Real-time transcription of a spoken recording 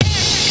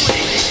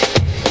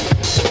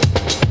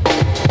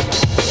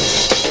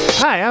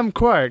Hi, I'm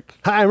Quark.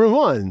 Hi,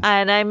 Ramon.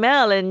 And I'm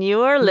Mel, and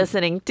you're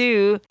listening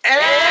to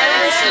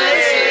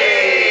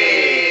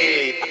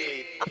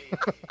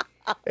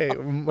Hey,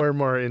 we're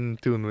more in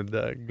tune with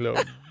the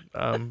Globe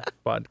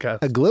podcast.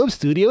 A Globe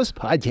Studios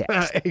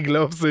podcast. A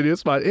Globe Studio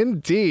spot,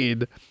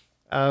 indeed.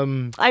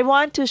 I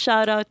want to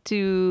shout out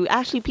to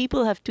actually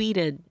people have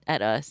tweeted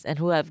at us and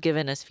who have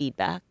given us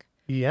feedback.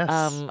 Yes.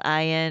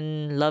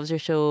 Ian loves her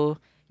show.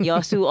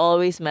 Yosu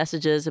always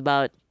messages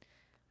about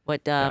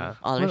what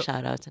all her Well,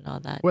 shout outs and all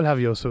that. We'll have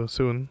Yoso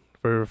soon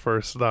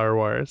for Star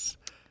Wars.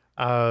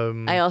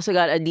 I also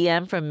got a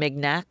DM from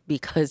Mignac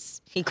because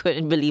he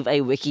couldn't believe I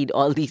wikied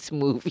all these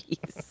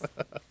movies.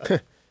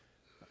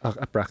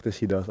 A practice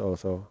he does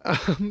also.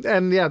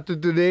 And yeah,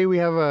 today we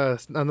have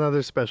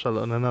another special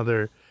on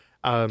another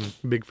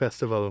big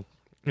festival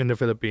in the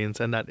Philippines,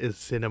 and that is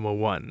Cinema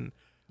One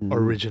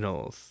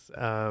Originals.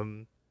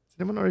 Cinema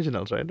One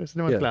Originals, right? Or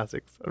Cinema One Yeah.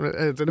 Classics.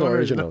 Cinema No, One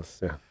originals,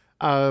 yeah.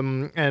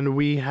 And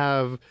we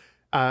have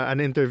an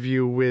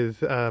interview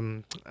with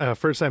a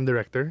first-time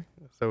director,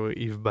 so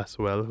Eve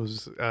Baswell,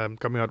 who's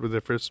coming out with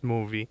their first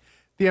movie,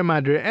 Tia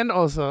Madre, and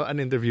also an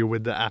interview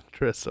with the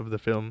actress of the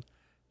film,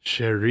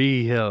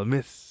 Sheree Hill,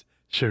 Miss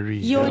Sheree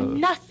You're Hill.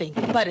 nothing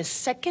but a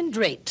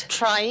second-rate,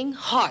 trying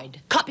hard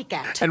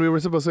copycat. And we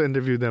were supposed to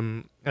interview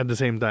them at the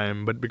same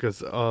time, but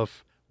because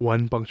of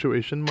one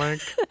punctuation mark,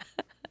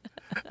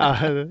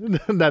 that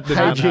did not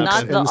Hijinks Not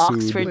happen. the ensued.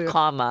 Oxford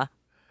comma.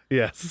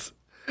 Yes,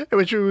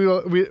 which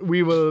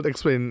we will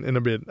explain in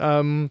a bit.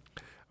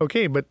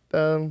 Okay, but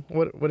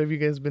what have you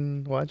guys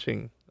been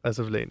watching as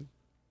of late?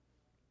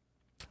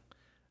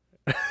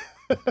 Oh,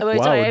 wait,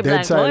 Wow, sorry, I dead blanked.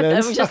 What?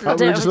 silence. I'm just, We're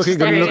just looking-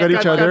 staring look at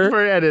each the other.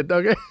 For edit,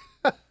 okay.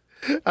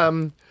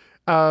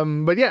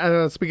 But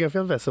yeah, speaking of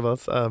film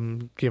festivals,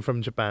 came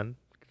from Japan,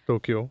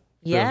 Tokyo.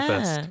 Film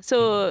Fest. Yeah.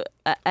 So,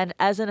 and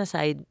as an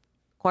aside,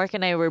 Quark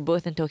and I were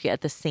both in Tokyo at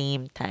the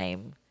same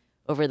time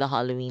over the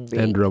Halloween break.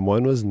 And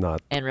Ramon was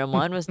not. And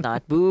Ramon was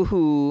not.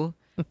 Boo-hoo.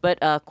 But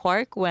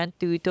Quark went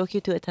to Tokyo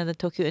to attend the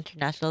Tokyo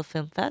International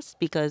Film Fest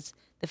because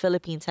the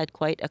Philippines had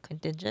quite a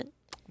contingent.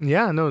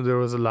 Yeah, no, there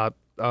was a lot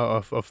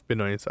of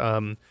Pinoys.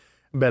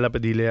 Bella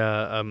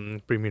Padilla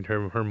premiered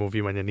her movie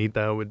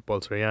Mañanita with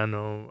Paul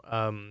Soriano.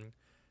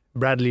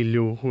 Bradley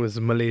Liu, who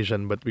is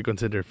Malaysian but we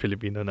consider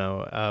Filipino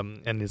now,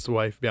 and his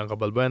wife Bianca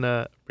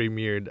Balbuena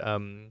premiered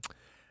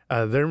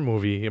their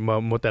movie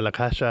Motel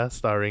Acacia,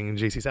 starring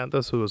JC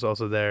Santos, who was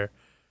also there.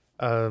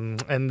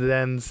 And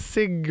then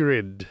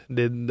Sigrid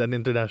Bernardo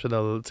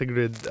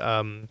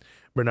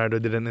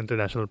did an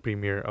international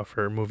premiere of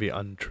her movie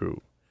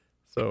Untrue.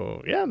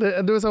 So yeah,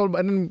 there was a whole,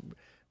 and then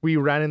we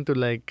ran into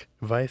like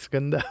Vice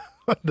Ganda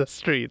on the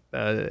street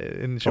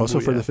in Shibuya. Also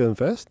for the film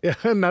fest? Yeah,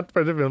 not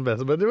for the film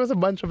fest, but there was a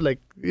bunch of like,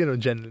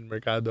 Jenlyn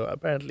Mercado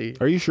apparently.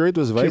 Are you sure it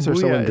was Vice or Shibuya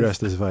someone is-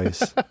 dressed as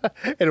Vice?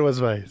 It was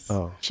Vice.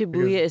 Oh.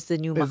 Shibuya is the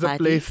new It's a Makati.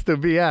 place to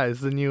be. Yeah, it's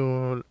the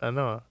new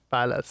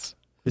palace.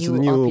 It's New the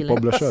new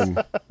opulence.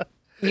 poblacion.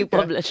 New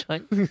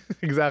publication.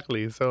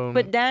 Exactly. So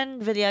But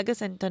Dan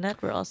Villegas and Tonette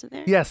were also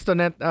there? yes,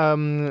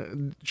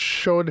 Tonette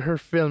showed her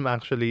film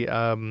actually,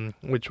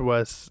 which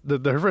was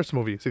her first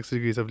movie, 6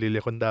 Degrees of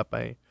Lilia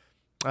Condapay.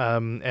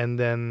 And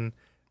then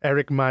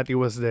Eric Mati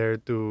was there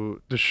to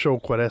show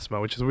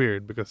Quaresma, which is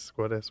weird because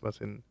Quaresma's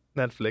in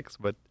Netflix,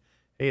 but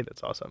hey,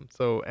 that's awesome.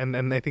 So and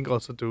I think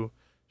also to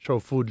show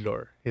Food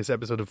Lore, his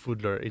episode of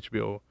Food Lore,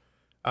 HBO,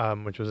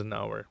 which was an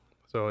hour.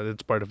 So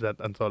it's part of that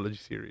anthology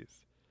series.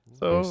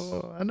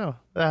 So I know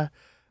a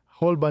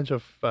whole bunch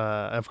of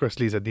course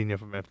Lisa Dina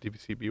from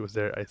FTCB was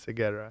there, Isa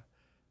Guerra.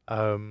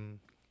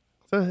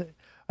 So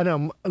I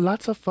know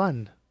lots of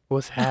fun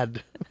was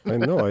had. I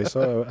know. I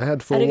had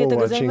FOMO Arigato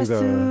watching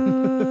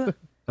gozaimasu.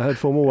 I had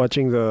FOMO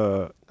watching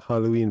the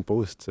Halloween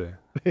posts.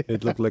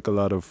 It looked like a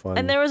lot of fun.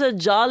 And there was a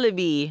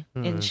Jollibee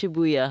in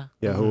Shibuya.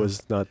 yeah, who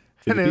was not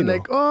And then Filipino.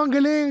 like, oh, ang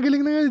galing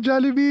na nga,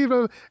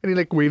 Jollibee. And he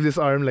like waved his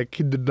arm like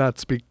he did not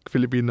speak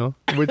Filipino,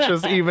 which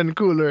was even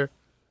cooler.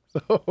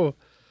 So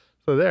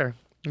there.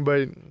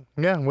 But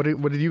yeah, what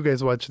did you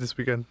guys watch this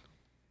weekend?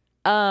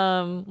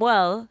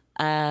 Well,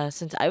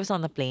 since I was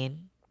on the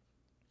plane,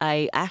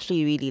 I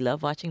actually really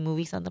love watching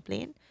movies on the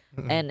plane.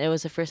 And it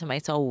was the first time I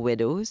saw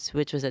Widows,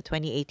 which was a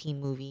 2018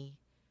 movie.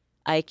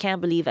 I can't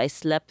believe I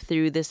slept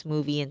through this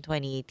movie in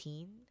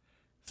 2018.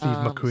 Steve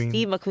McQueen.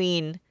 Steve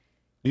McQueen.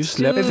 You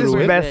slept It's Super his through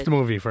it? good. best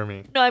movie for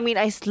me. No, I mean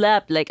I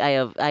slept like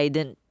I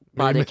didn't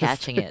bother missed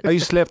catching it. Oh, you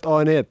slept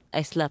on it.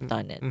 I slept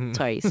on it.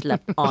 Sorry,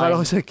 slept Akala ko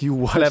on. it's like you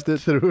watched Slept it.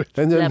 through it.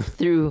 And then, Slept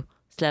through.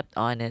 Slept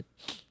on it.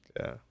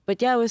 Yeah.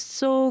 But yeah, it was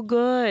so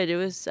good. It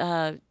was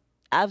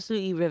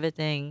absolutely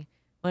riveting.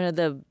 One of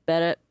the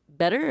better,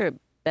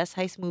 best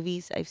heist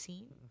movies I've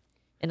seen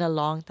in a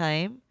long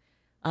time.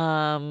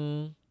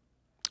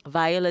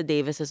 Viola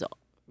Davis is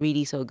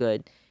really so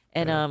good,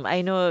 and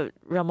I know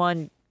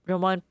Ramon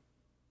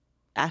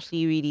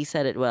actually really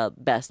said it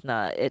best.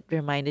 It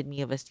reminded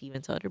me of a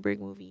Steven Soderbergh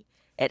movie.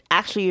 It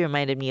actually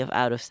reminded me of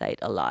Out of Sight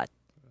a lot,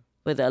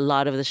 with a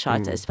lot of the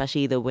shots,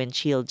 especially the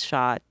windshield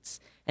shots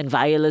And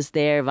Viola's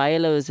there.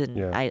 Viola was in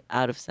Yeah.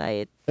 Out of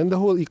Sight. And the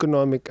whole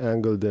economic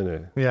angle din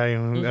eh. Yeah,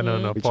 yung ano,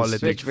 no, Which is-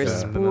 politics. Rich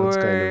versus and, poor. That's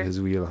kind of his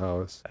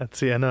wheelhouse. At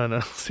si ano, no,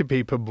 si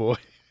Paperboy.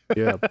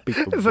 Yeah,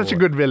 Peekaboo. Such a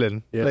good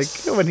villain.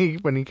 Yes. Like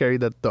when he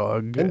carried that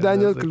dog. And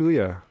Daniel I was like,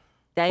 Kaluuya.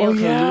 Daniel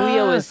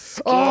Kaluuya was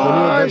scary.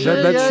 Oh,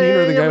 that scene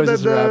where the guy was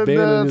just rapping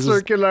the and he's just-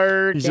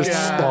 circular. He's just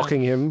Yeah.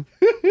 stalking him.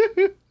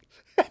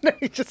 and then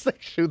he just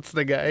like shoots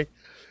the guy.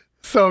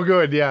 So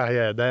good, yeah.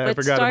 I But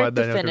forgot start about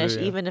to Daniel finish,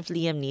 Kaluuya. even if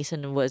Liam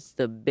Neeson was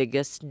the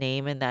biggest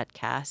name in that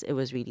cast, it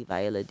was really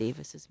Viola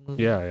Davis's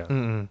movie. Yeah.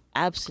 Mm-mm.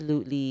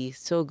 Absolutely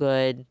so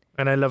good.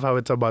 And I love how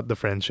it's about the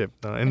friendship.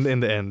 No? In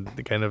the end,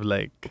 the kind of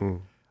like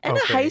Mm. And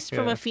Okay, a heist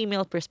from yeah. a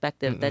female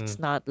perspective that's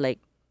not like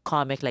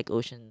comic like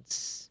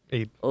Ocean's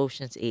 8.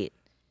 8.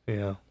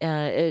 Yeah.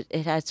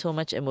 It had so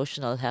much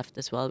emotional heft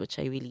as well, which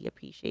I really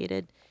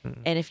appreciated.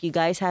 And if you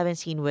guys haven't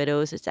seen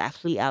Widows, it's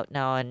actually out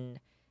now on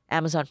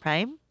Amazon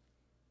Prime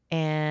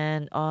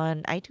and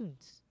on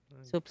iTunes.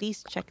 So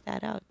please check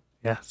that out.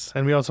 Yes.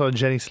 And we also had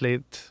Jenny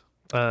Slate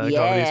comedy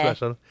Yeah.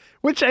 special,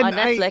 which On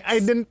Netflix. I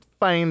didn't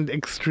find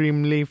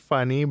extremely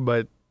funny,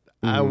 but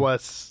I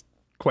was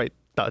quite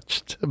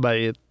touched by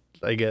it.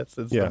 I guess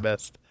it's Yeah. the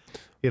best.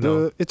 You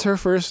know. It's her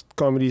first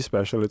comedy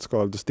special. It's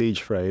called The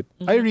Stage Fright.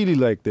 I really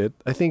liked it.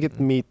 I think it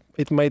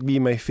might be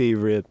my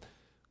favorite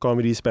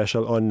comedy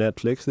special on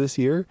Netflix this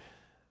year.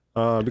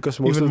 Because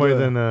most Even of more the,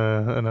 than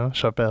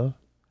Chappelle.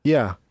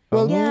 yeah.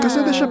 Well, Yeah. because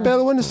the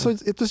Chappelle one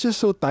it was just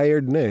so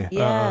tired, ne.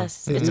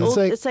 Yes. It's It's old.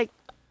 like- It's like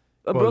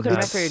a Well, broken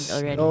that's- record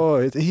already. Oh,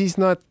 he's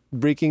not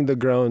breaking the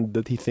ground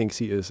that he thinks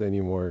he is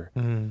anymore.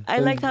 I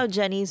liked how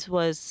Jenny's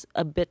was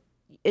a bit.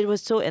 It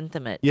was so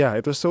intimate. Yeah,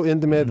 it was so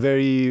intimate,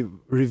 very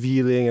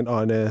revealing and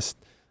honest.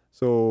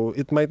 So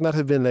it might not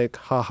have been like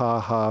ha ha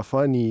ha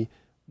funny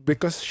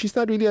because she's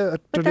not really a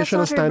But that's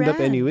traditional not her stand-up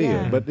brand, anyway.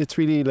 yeah. But it's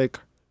really like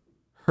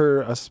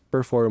her as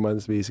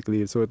performance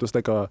basically. So it was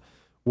like a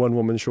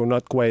one-woman show,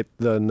 not quite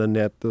the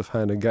Nanette of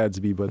Hannah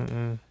Gadsby, but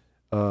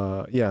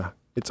yeah,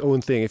 its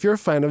own thing. If you're a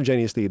fan of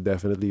Jenny Slate,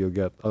 definitely you'll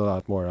get a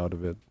lot more out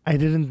of it. I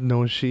didn't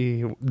know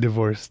she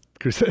divorced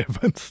Chris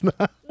Evans.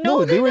 Na.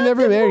 No, they they're were not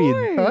never married.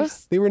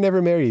 divorced. They were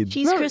never married.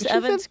 She's No, Chris she's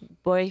Evans'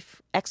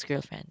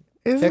 ex-girlfriend.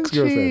 Isn't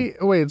Ex-girlfriend.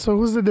 she? Wait, so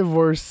who's the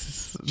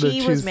divorce? that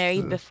She was she's-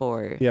 married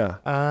before. Yeah.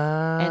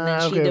 And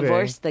then she okay.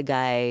 divorced the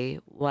guy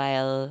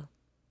while,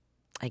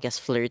 I guess,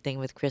 flirting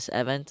with Chris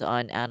Evans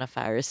on Anna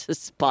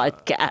Faris's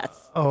podcast.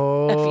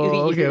 Oh, a few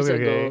okay, years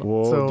okay, okay. ago.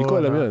 Whoa, So, di ko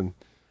alam yun.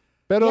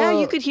 Pero, Yeah,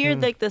 you could hear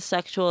like the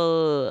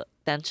sexual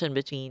tension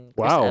between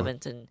Chris Wow.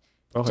 Evans and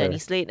okay. Jenny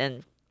Slate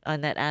and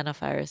on that Anna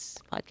Faris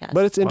podcast.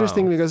 But it's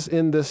interesting Wow. because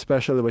in the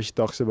special where she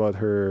talks about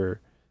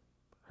her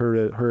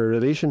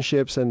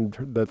relationships and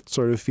that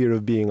sort of fear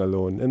of being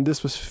alone. And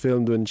this was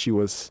filmed when she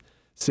was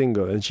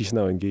single and she's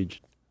now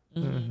engaged.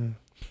 Mhm.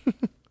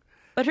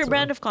 But her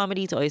brand of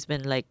comedy has always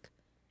been like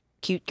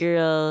cute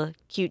girl,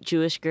 cute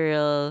Jewish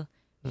girl.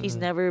 She's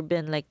never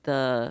been like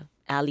the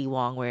Ali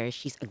Wong where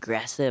she's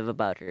aggressive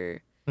about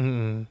her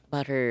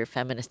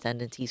feminist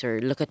tendencies or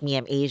look at me,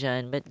 I'm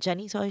Asian. But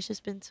Jenny's always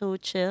just been so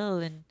chill,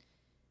 and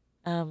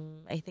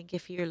I think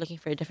if you're looking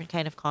for a different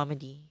kind of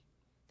comedy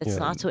that's Yeah.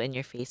 not so in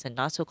your face and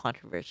not so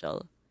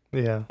controversial,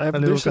 Yeah, I've- a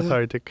little there's a-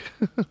 cathartic.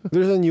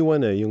 There's a new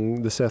one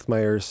yung the Seth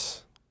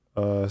Meyers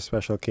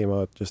special came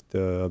out just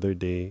the other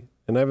day.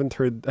 And I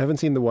haven't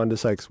seen the Wanda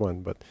Sykes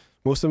one, but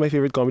most of my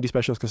favorite comedy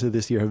specials because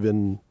this year have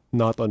been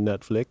not on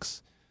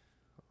Netflix.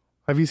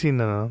 Have you seen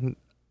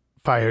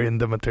Fire in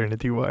the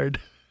Maternity Ward?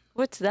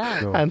 what's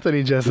that? No.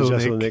 Anthony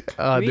Jeselnik. Jeselnik.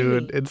 Ah, Really?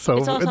 dude, it's so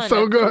It's also it's on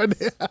so good.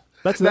 Netflix?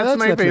 That's That's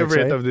my Netflix,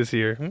 favorite right? of this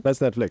year. That's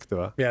Netflix,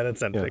 diba? Yeah,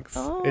 that's Netflix.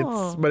 Oh.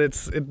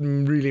 It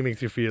really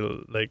makes you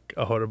feel like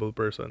a horrible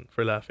person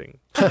for laughing.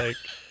 Like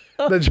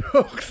the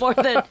jokes.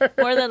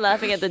 More than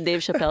laughing at the Dave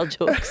Chappelle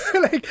jokes.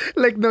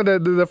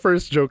 the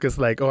first joke is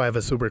like, oh, I have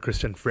a super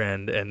Christian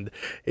friend, and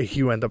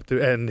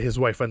his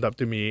wife went up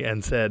to me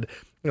and said,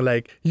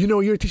 like,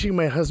 you're teaching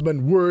my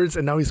husband words,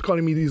 and now he's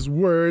calling me these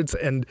words,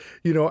 and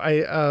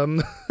I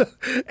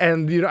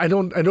and I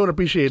don't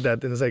appreciate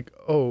that. And it's like,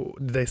 oh,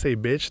 did I say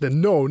bitch? Then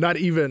no, not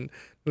even.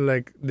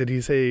 Like, did he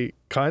say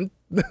cunt?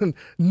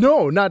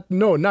 no, not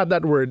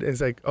that word. And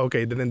it's like,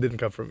 okay, then it didn't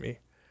come from me.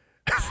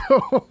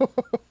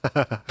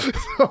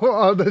 So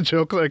all the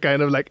jokes are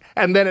kind of like,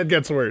 and then it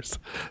gets worse.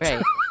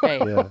 Right.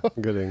 Yeah,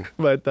 gooding.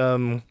 But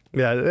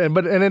yeah,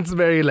 and it's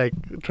very like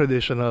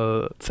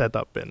traditional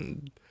setup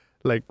and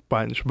like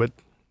punch. But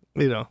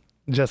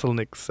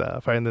Jeselnik's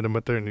Fire in the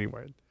Maternity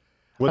Ward.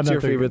 What's your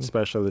Another favorite good-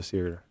 special this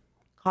year?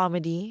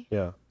 Comedy.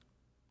 Yeah.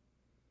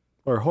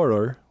 Or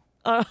horror?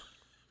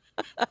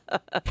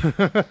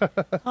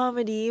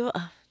 Comedy.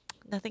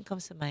 Nothing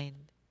comes to mind.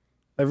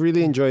 I've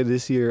really enjoyed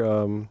this year.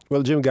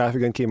 Jim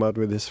Gaffigan came out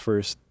with the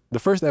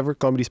first ever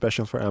comedy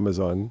special for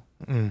Amazon.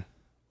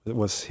 It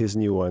was his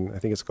new one. I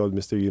think it's called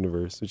Mr.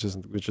 Universe, which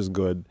is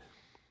good.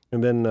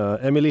 And then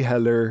Emily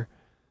Heller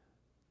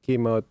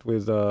came out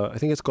with I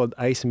think it's called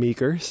Ice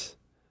Makers,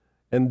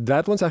 and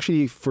that one's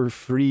actually for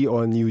free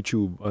on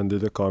YouTube under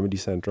the Comedy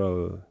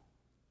Central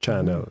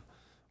channel.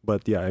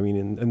 But yeah, I mean,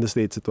 in the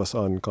States, it was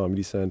on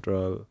Comedy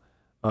Central.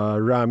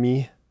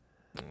 Rami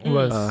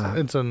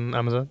It's on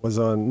Amazon. was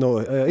on,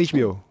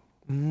 HBO.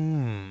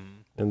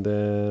 Mm. And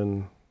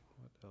then,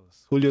 what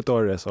else? Julio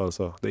Torres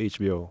also, the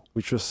HBO,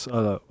 which was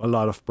a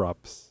lot of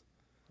props.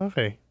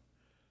 Okay.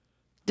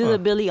 Do Huh. the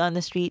Billy on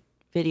the Street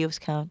videos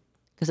count?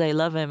 Because I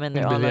love him and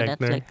they're all Billy on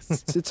Eichner.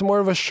 Netflix. It's more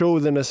of a show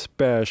than a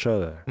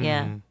special.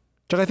 Yeah. Mm.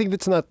 Tsaka I think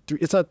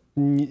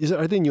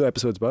are they new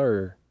episodes ba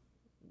or?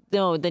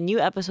 No, the new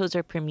episodes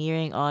are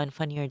premiering on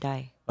Funny or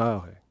Die.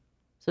 Okay.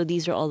 So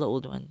these are all the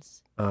old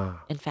ones.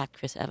 Ah, In fact,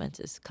 Chris Evans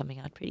is coming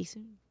out pretty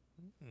soon.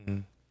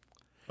 Mm.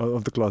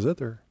 of the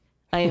closet or?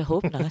 I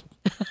hope not.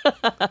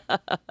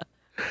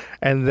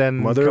 And then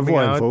Mother of coming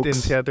one, out in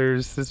folks.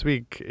 theaters this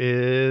week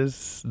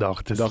is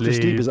Doctor Doctor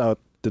Sleep is out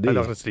today.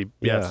 Doctor Sleep,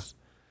 Yeah. yes.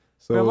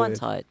 So Ramon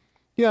saw it.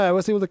 yeah, I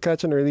was able to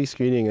catch an early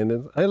screening,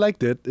 and I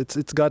liked it.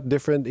 It's got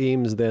different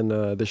aims than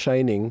The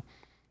Shining.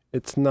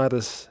 It's not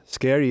as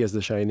scary as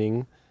The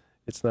Shining.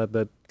 It's not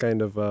that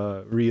kind of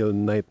real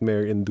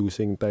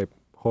nightmare-inducing type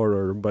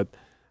horror, but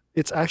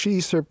it's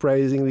actually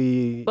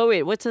surprisingly. But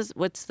wait, what's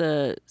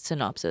the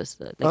synopsis?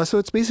 So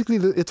it's basically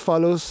it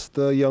follows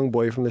the young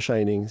boy from The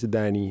Shining, it's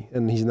Danny,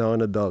 and he's now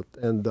an adult,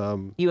 and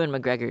Ewan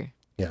McGregor.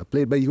 yeah,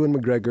 played by Ewan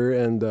McGregor,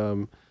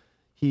 and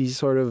he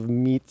sort of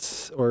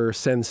meets or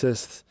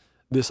senses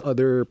this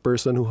other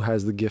person who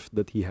has the gift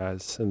that he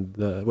has, and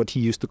what he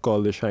used to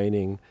call The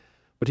Shining,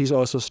 but he's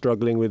also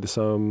struggling with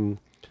some,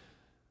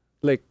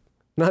 like,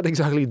 not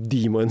exactly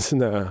demons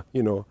na,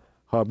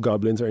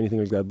 hobgoblins or anything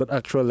like that, but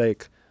actual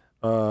like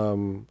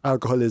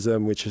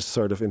alcoholism, which is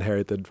sort of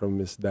inherited from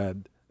his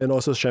dad, and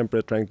also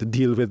syempre trying to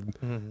deal with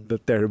the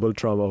terrible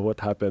trauma of what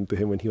happened to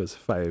him when he was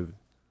 5.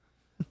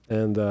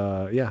 And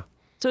yeah,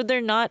 So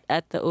they're not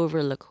at the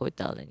Overlook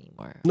Hotel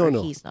anymore. No, or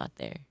no. He's not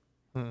there.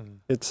 Mm.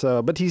 it's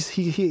but he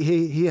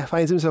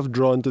finds himself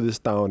drawn to this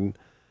town,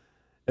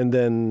 and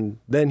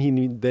then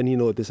he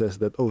notices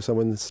that, oh,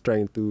 someone's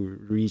trying to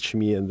reach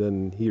me, and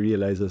then he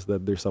realizes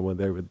that there's someone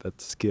there with that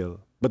skill.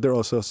 But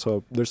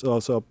there's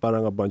also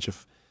parang a bunch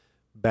of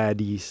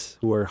baddies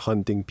who are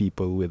hunting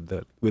people with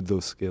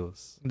those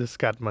skills. The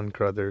Scatman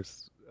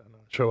Crothers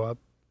show up.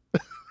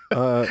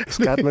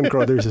 Scatman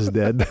Crothers is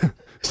dead,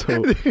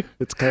 so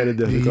it's kind of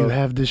Do you difficult.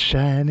 have the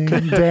Shining,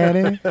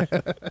 Danny?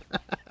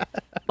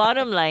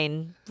 Bottom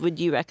line, would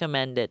you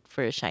recommend it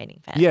for a Shining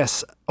fan?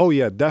 Yes. Oh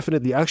yeah,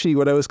 definitely. Actually,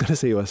 what I was gonna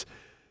say was,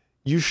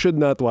 you should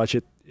not watch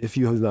it if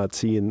you have not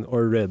seen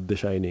or read The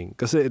Shining,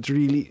 because it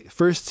really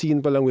first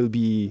scene palang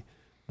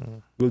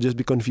will just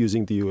be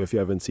confusing to you if you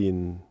haven't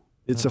seen.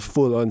 It's a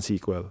full-on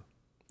sequel,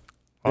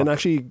 and Okay.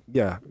 actually,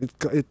 yeah,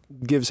 it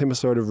gives him a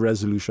sort of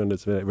resolution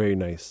that's very, very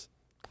nice,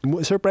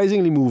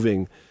 surprisingly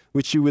moving,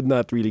 which you would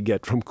not really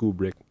get from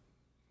Kubrick.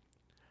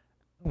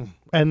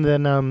 And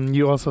then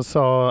you also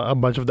saw a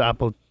bunch of the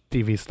Apple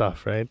TV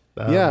stuff, right?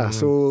 Yeah.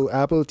 So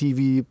Apple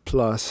TV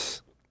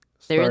Plus.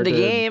 They're in the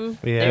started- game.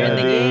 Yeah. They're in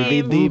the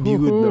They game.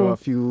 debuted a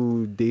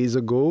few days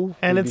ago.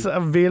 and maybe. it's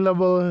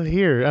available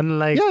here,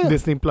 unlike Yeah, yeah.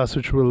 Disney Plus,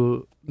 which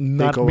will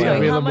not a be while.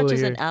 Sorry, how available much is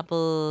here. an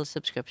Apple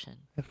subscription?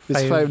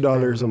 It's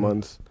 $5 a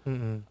month.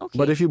 Mm-mm. Okay.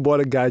 But if you bought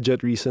a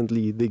gadget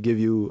recently, they give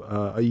you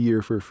a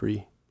year for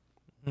free.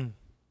 Mm.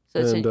 So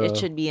it's and, it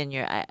should be in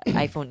your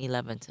iPhone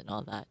 11s and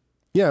all that.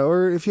 Yeah,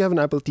 or if you have an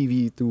Apple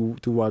TV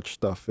to watch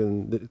stuff,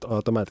 and it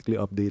automatically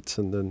updates,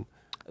 and then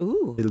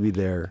Ooh. it'll be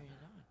there.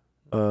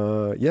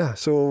 Yeah.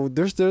 So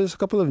there's a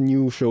couple of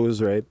new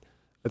shows, right?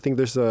 I think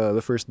there's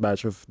the first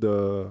batch of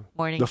the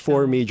Morning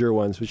four show. major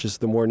ones, which is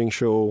the Morning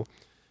Show,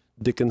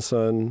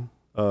 Dickinson,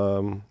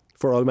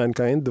 For All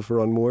Mankind, the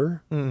Ron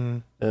Moore,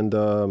 Mm-mm. and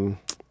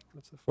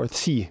what's the fourth?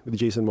 C with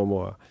Jason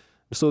Momoa.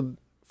 So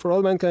For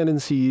All Mankind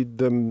and C,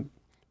 the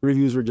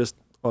reviews were just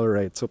all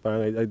right. So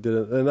parang I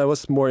didn't, and I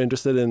was more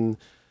interested in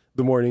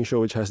the Morning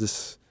Show, which has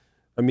this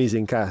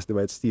amazing cast,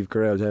 right? Steve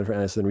Carell, Jennifer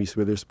Aniston, Reese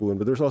Witherspoon,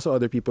 but there's also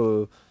other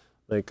people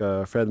like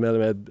Fred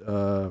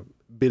Melamed,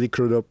 Billy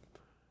Crudup,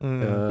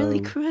 Mm. Really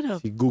um,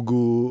 Crudup. si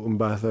Gugu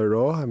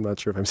Mbatha-Raw. I'm not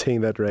sure if I'm saying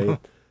that right.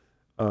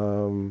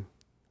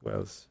 What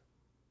else?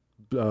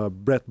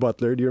 Brett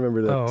Butler. Do you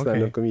remember that Oh, okay.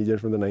 stand-up comedian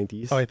from the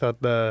 90s? Oh, I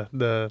thought the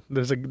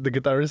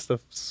guitarist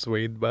of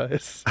Suede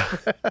Bass.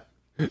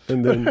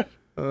 And then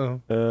Oh.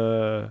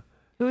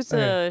 Who's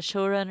the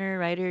showrunner,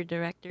 writer,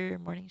 director,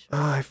 morning show?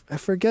 I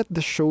forget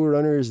the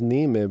showrunner's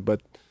name,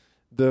 but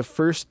the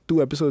first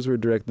 2 episodes were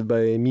directed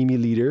by Mimi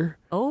Leader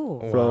Oh.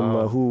 from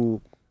Wow.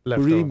 who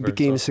really Leftovers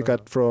became also.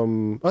 sikat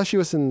from. Oh, she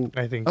was in.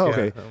 I think. Oh, yeah,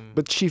 okay.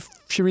 But she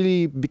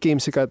really became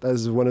sikat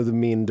as one of the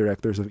main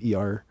directors of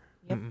ER.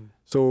 Yep. mm-mm.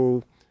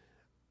 So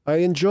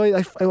I enjoyed.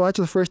 I watched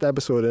the first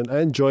episode and I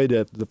enjoyed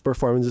it. The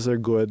performances are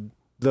good.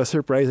 The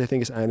surprise I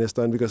think is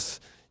Aniston, because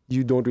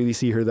you don't really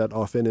see her that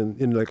often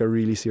in like a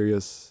really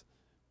serious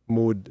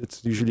mood.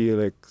 It's usually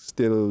like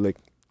still like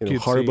Cutesy.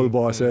 horrible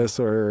bosses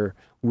or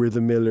We're the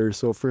Millers.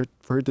 So for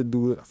her to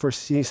do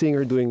seeing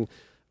her doing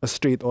a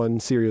straight on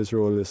serious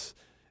role is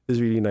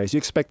really nice. You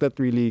expect that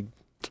really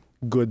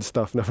good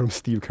stuff now from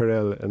Steve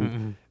Carell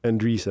Mm-mm. and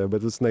Risa,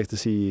 but it's nice to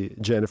see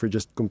Jennifer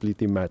just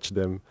completely match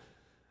them.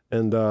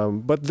 And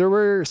but there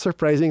were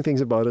surprising things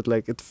about it.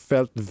 Like it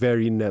felt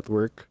very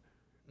network.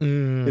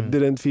 It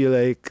didn't feel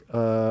like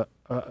a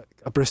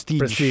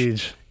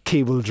prestige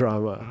cable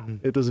drama.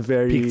 It was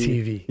very Peak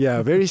TV.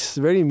 Yeah,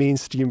 very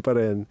mainstream pa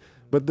rin.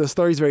 But the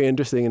story is very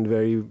interesting and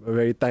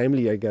very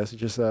timely, I guess,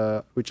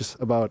 which is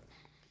about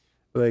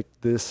like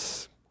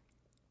this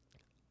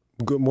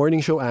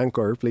morning show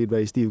anchor played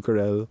by Steve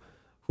Carell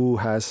who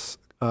has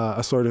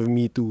a sort of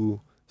Me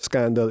Too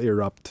scandal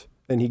erupt,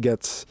 and he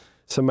gets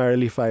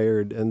summarily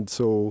fired, and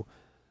so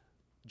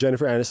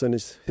Jennifer Aniston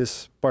is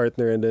his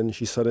partner, and then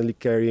she's suddenly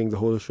carrying the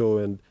whole show,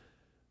 and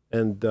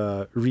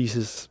Reese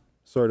is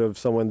sort of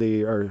someone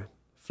they are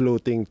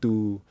floating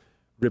to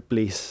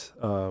replace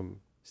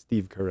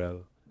Steve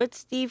Carell. But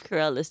Steve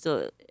Carell is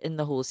still in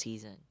the whole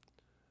season.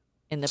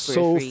 In the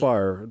So periphery.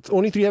 far,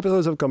 only 3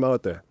 episodes have come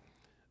out.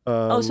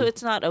 So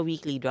it's not a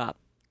weekly drop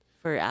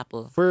for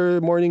Apple. For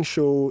morning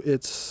show,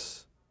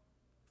 it's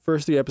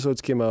first 3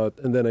 episodes came out,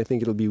 and then I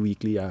think it'll be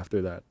weekly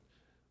after that.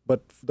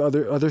 But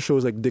the other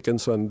shows like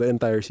Dickinson, the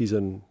entire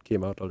season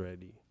came out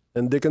already.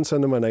 And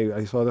Dickinson naman,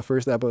 I saw the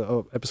first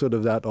episode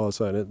of that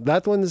also. And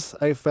that one's,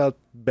 I felt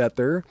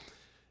better.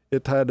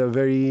 It had a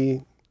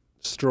very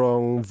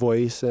strong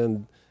voice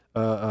and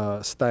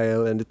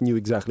style, and it knew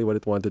exactly what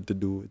it wanted to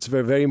do. It's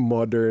very, very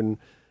modern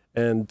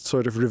and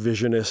sort of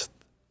revisionist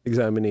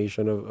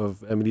examination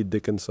of Emily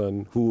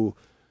Dickinson, who,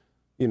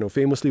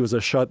 famously was a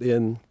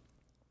shut-in.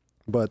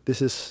 But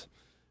this is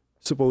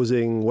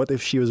supposing, what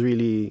if she was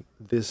really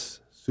this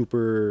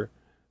super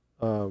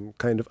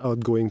kind of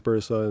outgoing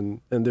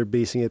person, and they're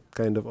basing it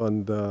kind of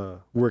on the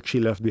work she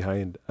left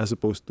behind, as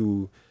opposed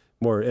to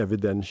more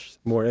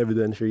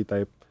evidentiary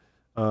type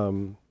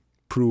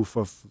proof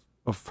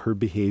of her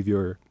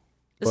behavior.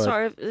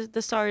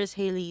 The star is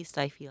Haley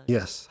Steinfeld.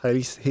 Yes,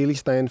 Haley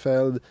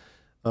Steinfeld,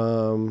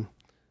 Anna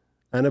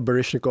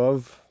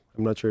Baryshnikov.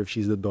 I'm not sure if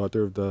she's the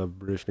daughter of the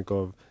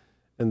Baryshnikov,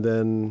 and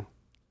then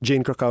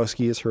Jane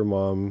Krakowski is her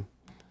mom,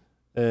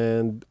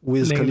 and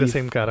Wiz Playing Khalifa. the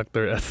same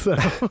character as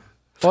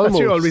Almost. as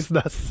she always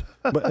does.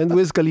 And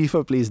Wiz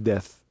Khalifa plays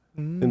Death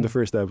in the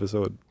first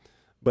episode.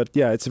 But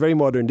yeah, it's very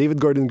modern.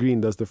 David Gordon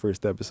Green does the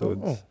first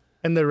episode. Oh.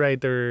 And the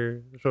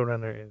writer,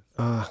 showrunner is.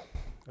 I'm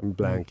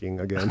blanking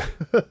again.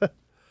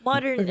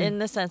 Modern in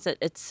the sense that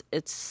it's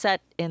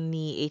set in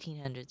the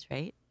 1800s,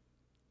 right?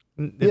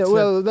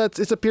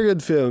 It's a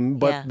period film,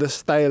 but Yeah. the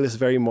style is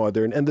very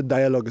modern, and the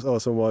dialogue is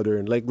also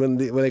modern. Like when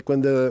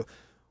the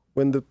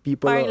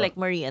people Parang like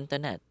Marie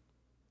Antoinette.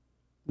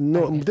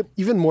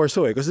 even more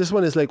so, because this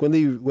one is like when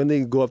they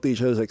go up to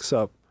each other, it's like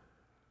sup,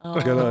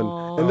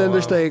 ganon. And then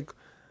there's like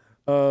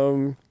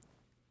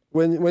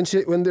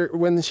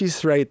when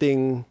she's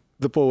writing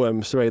the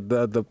poems, right?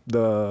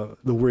 The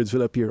words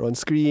will appear on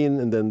screen,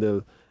 and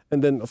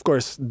then of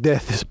course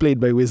Death is played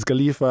by Wiz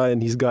Khalifa,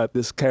 and he's got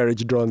this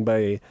carriage drawn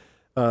by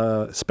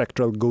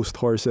spectral ghost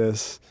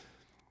horses,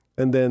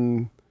 and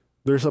then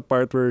there's a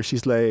part where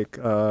she's like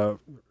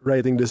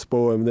writing this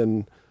poem,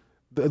 then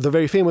the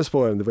very famous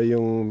poem, diba,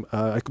 yung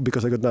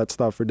because I could not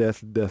stop for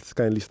death, death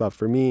kindly stopped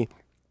for me.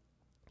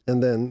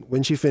 And then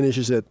when she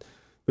finishes it,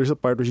 there's a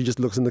part where she just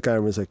looks in the camera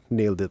and is like,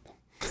 nailed it.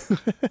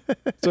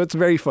 So it's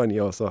very funny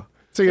also.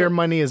 So your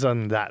money is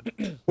on that.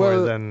 Well,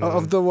 more than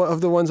of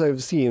the ones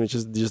I've seen, which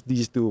is just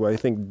these two, I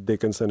think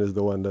Dickinson is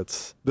the one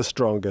that's the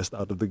strongest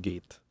out of the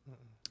gate.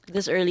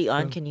 This early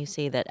on, can you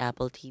say that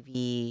Apple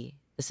TV,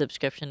 the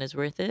subscription is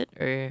worth it,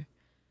 or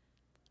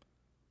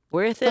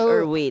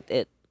wait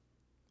it?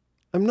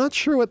 I'm not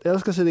sure what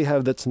else kasi they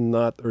have that's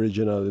not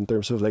original in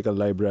terms of like a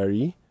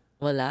library.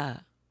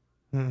 Wala.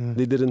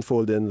 They didn't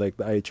fold in like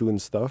the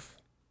iTunes stuff.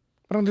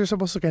 Parang they're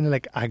supposed to kind of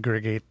like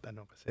aggregate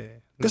kasi.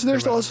 Because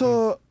there's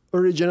also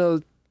original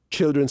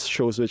children's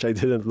shows which I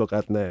didn't look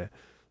at na.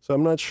 So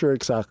I'm not sure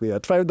exactly.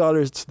 At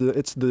 $5,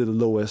 it's the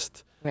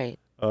lowest Right.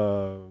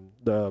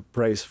 the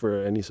price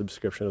for any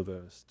subscription of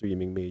the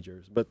streaming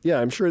majors. But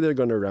yeah, I'm sure they're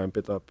gonna ramp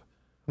it up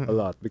a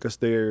lot because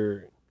they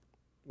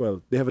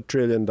have $1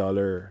 trillion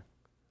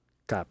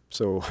cap.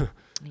 So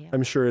Yeah.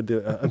 I'm sure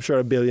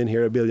a billion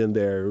here, a billion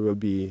there will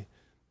be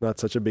not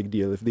such a big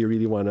deal if they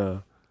really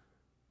wanna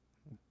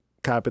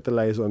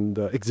capitalize on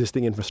the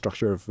existing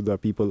infrastructure of the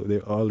people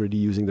they're already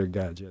using their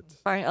gadgets.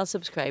 Fine, I'll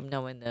subscribe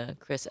now when the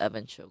Chris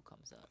Evans show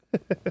comes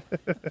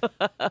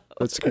out.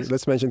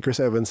 Let's mention Chris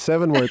Evans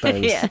 7 more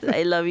times. Yes,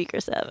 I love you,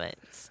 Chris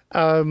Evans.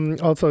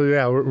 Also,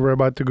 yeah, we're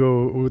about to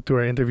go to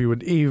our interview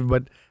with Eve,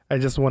 but I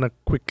just want to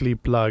quickly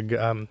plug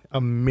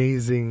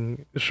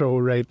amazing show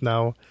right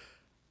now,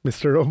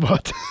 Mr.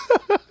 Robot.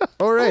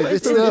 All right, Oh,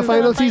 it's it's the the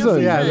final final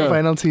season. Yeah, the season.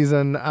 final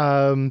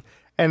season.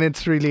 And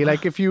it's really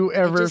like if you I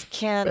ever just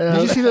can't.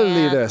 Did you see the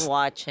can't latest?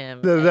 Watch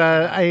him.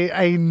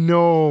 I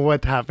know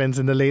what happens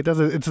in the latest.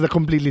 It's the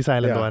completely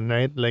silent Yeah. one,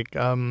 right? Like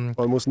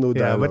Almost no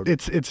yeah, dialogue. but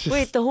it's just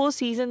Wait, the whole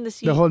season,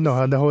 the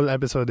whole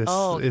episode is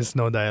Oh, okay. is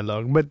no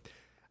dialogue. But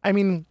I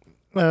mean,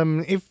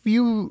 if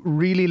you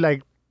really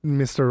like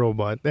Mr.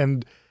 Robot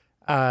and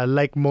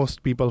like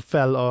most people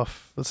fell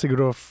off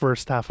siguro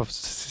first half of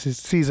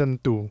season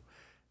 2,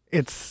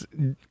 it's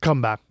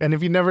come back. And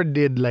if you never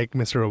did like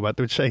Mr. Robot,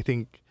 which I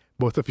think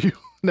both of you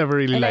never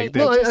really And liked I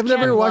it. No, just I've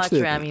never can't watched watch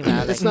it. Rami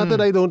Malek. It's not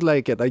that I don't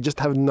like it. I just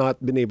have not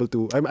been able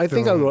to. I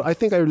think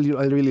I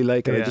really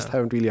like it. I Yeah. just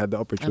haven't really had the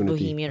And opportunity.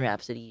 Bohemian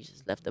Rhapsody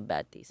just left a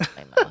bad taste in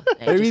my mouth.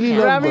 I really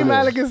just love can't Rami watch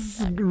Malek it. is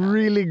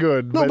really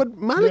good. No, but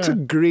Malik's yeah.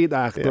 a great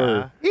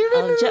actor. Yeah. Even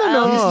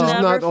I'll He's just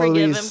never not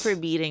forgive him always- for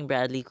beating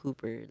Bradley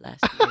Cooper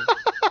last year.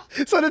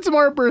 so that's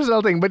more a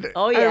personal thing. But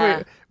Oh,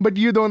 yeah. but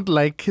you don't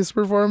like his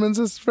performance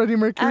as Freddie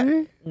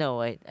Mercury?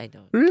 No, I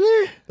don't.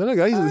 Really?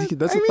 Talaga,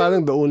 that's I mean,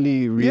 parang the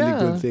only really yeah.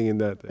 good thing in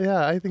that.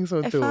 Yeah, I think so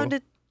I too. found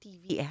it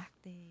TV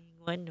acting.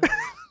 One.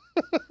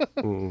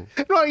 Mm.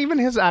 No, even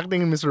his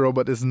acting in Mr.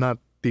 Robot is not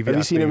TV. Have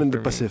you seen him in acting the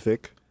for me. Pacific?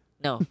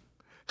 No.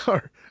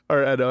 or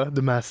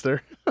The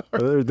Master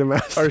Or The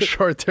Master? or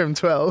Short Term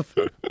 12?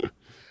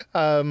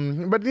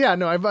 But yeah,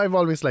 no, I've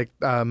always liked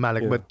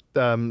Malik, Yeah. but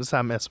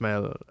Sam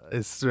Esmail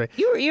is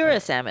You're a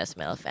Sam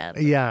Esmail fan.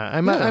 yeah,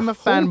 I'm Yeah, a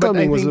fan, but I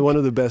Homecoming was think one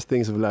of the best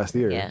things of last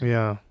year. Yeah.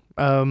 yeah.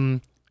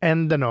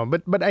 And no,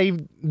 but I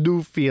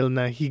do feel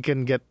na he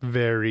can get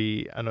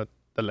very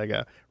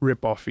talaga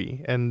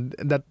rip-offy, and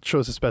that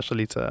shows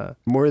especially sa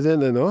More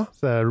than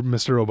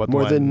Mr. Robot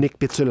more 1. than Nick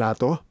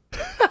Pizzolato.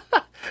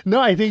 No,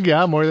 I think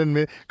more than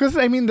me. Because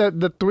I mean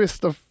the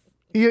twist of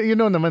you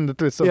know naman the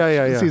twist of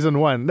Yeah. season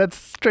 1. That's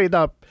straight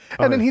up.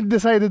 And then Okay. he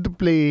decided to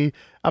play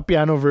a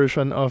piano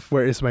version of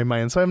Where Is My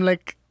Mind. So I'm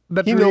like,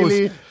 that He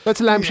really knows.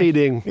 That's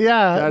lampshading.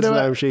 yeah. That's diba?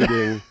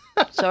 lampshading.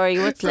 Sorry,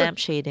 what's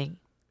lampshading?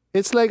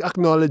 It's like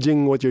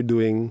acknowledging what you're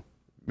doing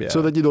Yeah.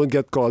 so that you don't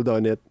get called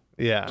on it.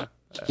 yeah.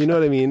 You know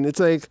what I mean? It's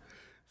like,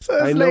 So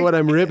it's I know like, what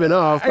I'm ripping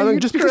off. are But you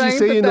just because you trying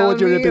say to you know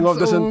what tell you're me ripping off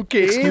it's doesn't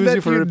okay excuse that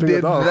you for ripping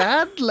did it off.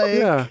 That like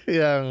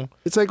Yeah.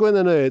 It's like when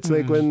it's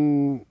like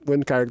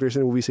when characters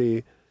in a movie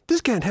say,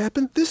 "This can't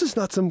happen. This is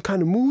not some kind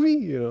of movie."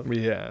 You know.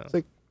 yeah. It's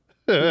like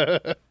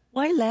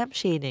Why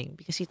lampshading?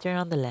 Because you turn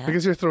on the lamp.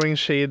 Because you're throwing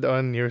shade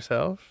on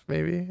yourself,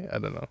 maybe? I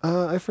don't know.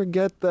 I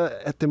forget the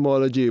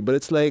etymology, but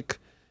it's like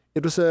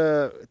it's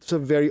a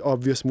very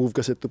obvious move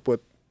kasi to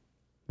put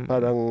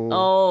parang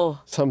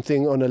Oh,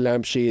 something on a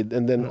lampshade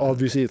and then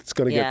obviously it's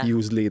gonna Yeah. get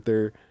used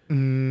later.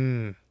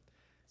 Mm.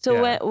 so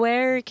Yeah.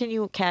 where can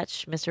you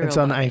catch Mr. It's Robot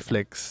on right now?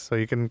 iFlix, so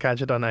you can catch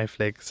it on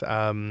iFlix.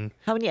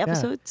 How many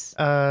episodes?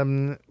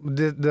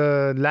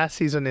 The last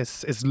season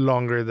is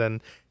longer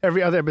than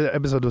every other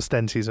episode was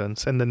 10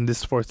 seasons, and then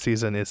this fourth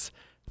season is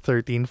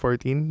 13,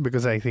 14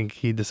 because I think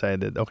he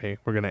decided, okay,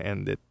 we're gonna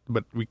end it,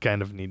 but we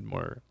kind of need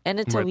more. And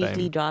it's more a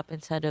weekly time. drop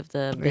instead of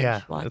the binge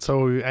Yeah, watch.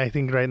 so I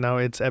think right now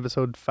it's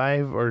episode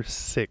 5 or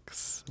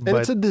 6. And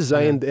it's a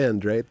designed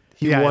end, right?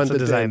 He yeah, wanted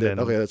it's a to end designed it. end.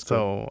 Okay, that's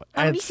so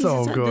How many it's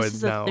so seasons are- good This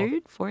is the now.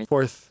 third, fourth?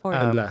 Fourth Fourth.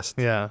 and last.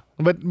 Yeah,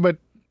 but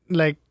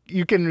like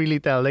you can really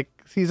tell, like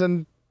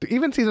season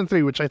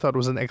 3, which I thought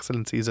was an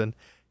excellent season,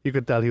 you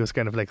could tell he was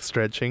kind of like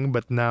stretching,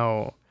 but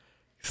now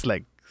it's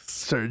like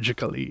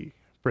surgically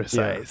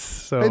precise.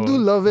 So I do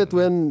love it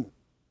when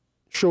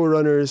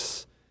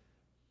showrunners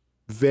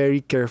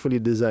very carefully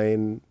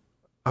design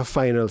a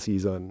final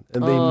season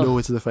and they Oh. know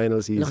it's the final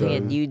Looking at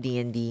season. you,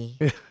 D&D.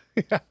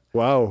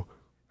 Wow.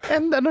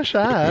 and ano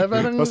siya, I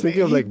parang was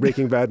thinking of like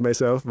Breaking Bad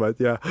myself,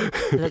 but yeah.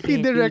 Looking he at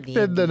you,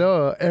 directed D&D.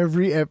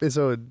 every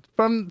episode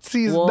from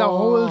season the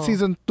whole Whoa.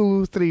 season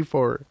 2, 3,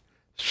 4.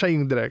 Siya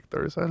yung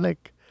director. So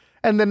like,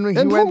 and then he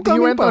And went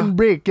Homecoming pa. on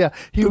break. Yeah,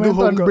 he To do went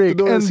on break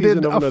to do a and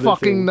season did of a another fucking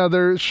thing.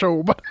 another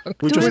show.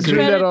 Which To was his Julia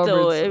great. credit,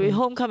 though, Roberts.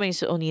 Homecoming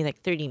is only like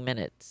 30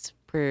 minutes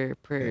per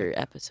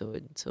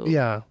episode. So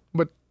Yeah,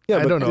 but Yeah,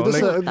 I but don't know. It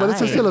is Like, but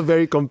it's still a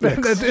very complex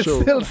it's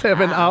show. still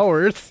 7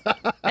 hours.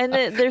 And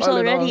there's All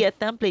in already all. a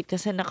template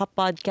kasi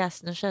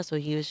naka-podcast na siya. So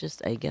he was just,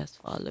 I guess,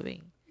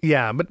 following.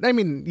 Yeah, but I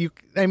mean,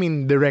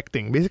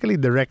 directing, basically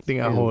directing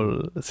a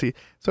whole.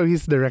 So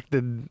he's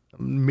directed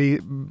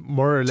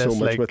more or less So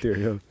much like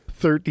material.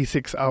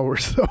 36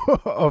 hours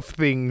of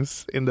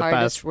things in the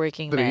Hardest past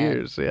working 3 man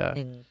years. Yeah,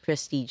 in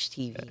Prestige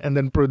TV. and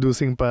then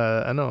producing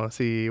pa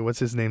what's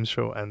his name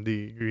show,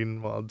 Andy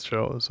Greenwald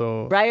show.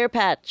 So Briar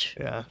Patch.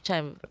 yeah, Which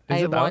I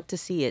Is it want out? to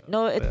see it.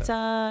 No, it's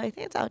I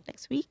think it's out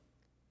next week.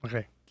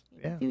 okay,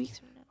 Yeah. 2 weeks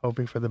from now.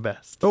 hoping for the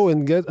best. Oh,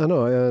 and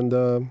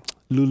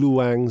Lulu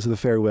Wang's The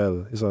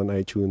Farewell is on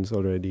iTunes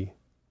already.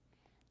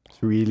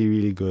 It's really,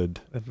 really good.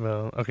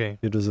 Well,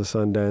 okay, It was a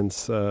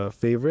Sundance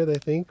favorite,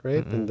 I think,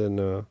 right? Mm-mm. And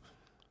then,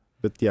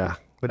 but yeah,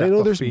 But I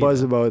know there's Aquafina.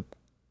 buzz about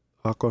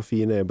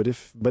Aquafina,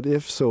 but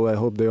if so, I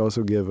hope they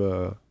also give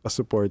a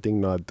supporting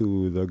nod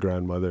to the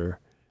grandmother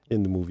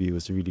in the movie. It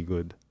was really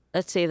good.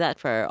 Let's save that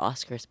for our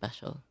Oscar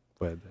special.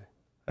 Pwede.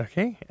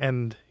 Okay,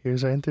 and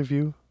here's our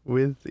interview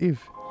with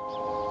Eve.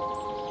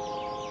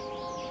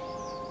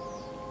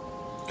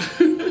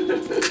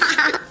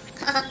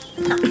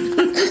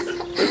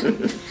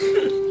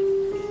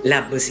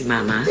 Love mo si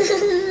Mama?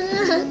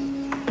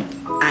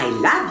 I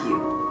love you.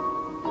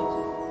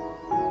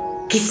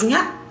 Kiss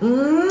nga.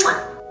 Mwah!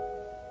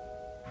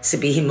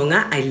 Sabihin mo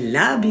nga, I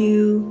love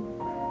you.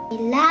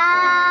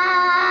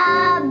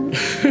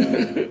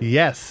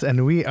 Yes,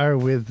 and we are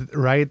with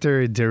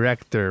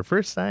writer-director,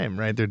 first time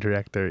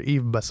writer-director,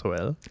 Eve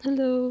Basuel.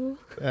 Hello.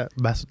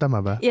 Baso,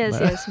 tama ba? Yes,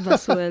 yes,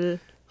 Basuel.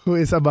 who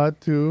is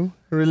about to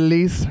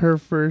release her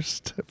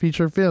first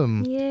feature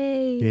film.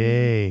 Yay!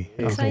 Yay.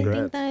 Exciting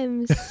Congrats.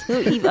 times. So,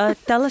 Eve,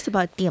 tell us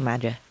about Tia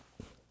Madre.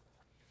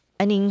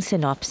 Anong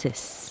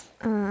synopsis?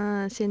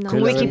 Sino?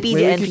 Kung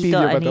Wikipedia may entry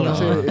to, pa ano yun?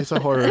 Kasi it's a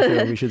horror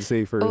film, we should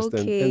say first.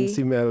 Okay. And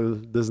si Mel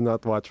does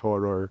not watch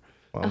horror.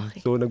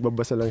 Okay. So,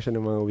 nagbabasa lang siya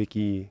ng mga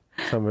wiki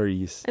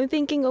summaries. I'm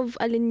thinking of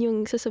alin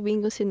yung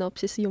sasabihin ko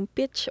synopsis, yung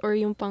pitch or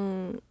yung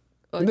pang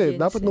Hindi, audience.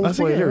 dapat no Ah, sige.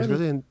 spoilers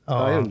kasi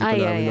ayun, hindi pa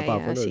namin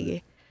napapanood. Sige.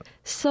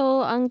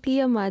 So, ang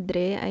Tia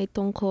Madre ay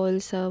tungkol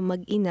sa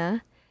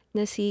mag-ina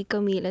na si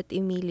Camille at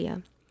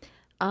Emilia.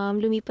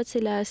 Lumipat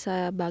sila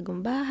sa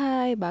bagong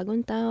bahay,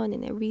 bagong town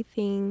and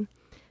everything.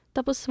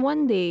 Tapos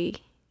one day,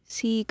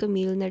 si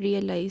Camille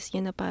na-realize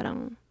niya na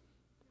parang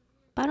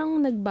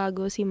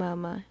nagbago si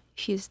mama.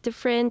 She's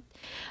different,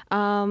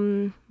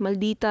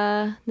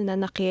 maldita,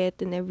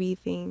 nananakit and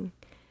everything.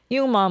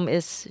 Yung mom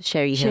is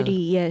Sherry Hill.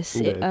 Sherry, yes.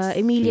 Hindi, it's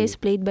Emilia si- is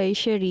played by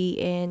Sherry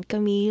and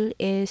Camille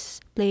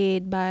is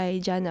played by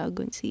Jana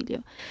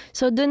Agoncillo.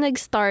 So, doon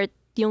nag-start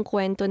yung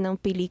kwento ng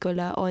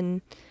pelikula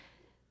on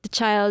the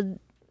child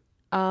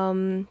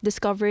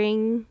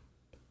discovering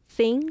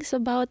things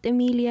about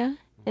Emilia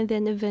and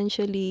then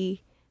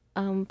eventually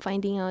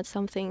finding out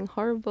something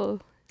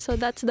horrible. So,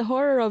 that's the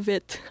horror of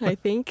it, I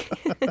think.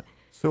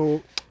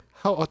 So,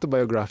 how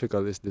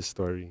autobiographical is this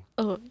story?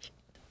 Oh.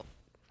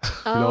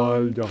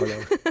 Lol, joke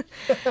lang.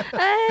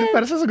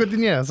 Para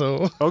sasagutin niya.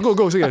 So, Oh, go,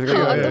 sige. sige.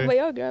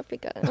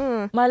 Autobiographical.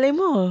 Malay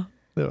mo.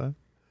 diba?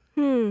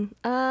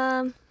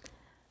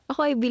 Ako,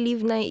 I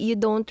believe na you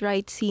don't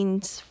write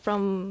scenes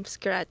from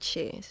scratch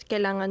eh.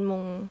 Kailangan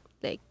mong,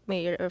 like,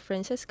 may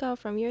references ka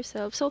from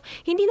yourself. So,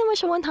 hindi naman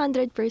siya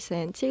 100%.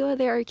 Siguro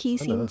there are key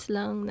scenes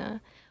lang na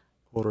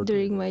Horror.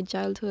 during my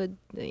childhood,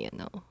 you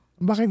know.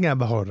 Bakit nga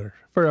ba horror?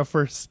 For a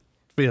first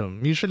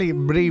film. Usually,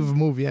 brave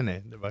movie yan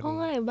eh. Diba? Oo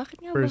nga eh, bakit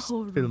nga ba First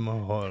horror? film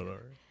of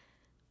horror.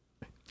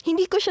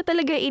 Hindi ko siya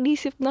talaga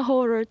inisip na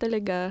horror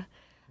talaga.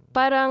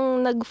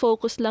 Parang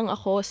nag-focus lang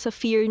ako sa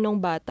fear nung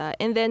bata.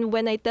 And then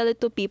when I tell it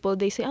to people,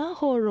 they say,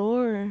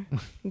 horror.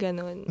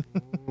 Ganon.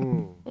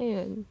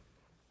 Ayun.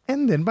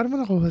 And then, paano mo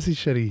nakuha si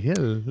Sherry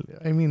Hill?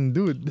 I mean,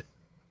 dude.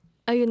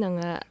 Ayun na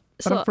nga.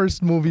 Parang first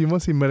movie mo,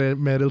 si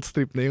Meryl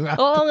Streep na yung actor.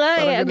 Oo nga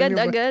Parang eh, ganun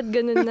yung- agad-agad,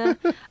 ganun na.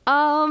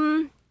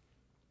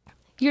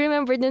 You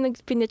remember na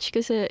nag-pinitch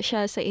ko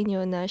siya sa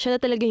inyo na siya na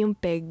talaga yung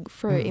peg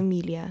for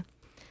Emilia.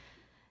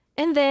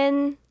 And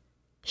then,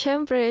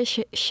 syempre,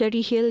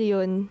 Sherry Hill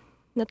yun.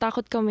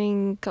 Natakot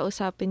kaming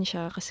kausapin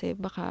siya kasi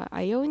baka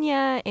ayaw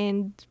niya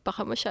and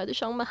baka masyado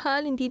siyang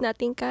mahal, hindi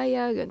natin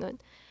kaya, ganun.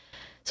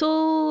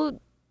 So,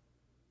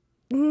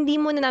 hindi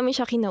muna namin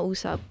siya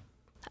kinausap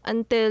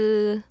until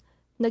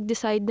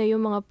nag-decide na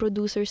yung mga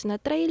producers na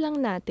try lang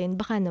natin,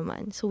 baka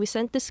naman. So, we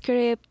sent the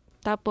script.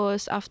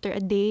 Tapos, after a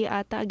day,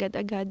 ata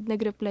agad-agad,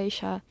 nag-reply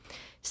siya.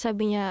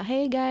 Sabi niya,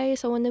 hey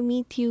guys, I wanna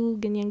meet you,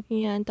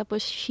 ganyan-ganyan.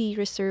 Tapos, she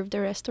reserved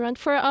a restaurant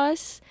for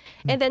us.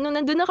 And then, nung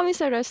nandun na kami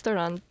sa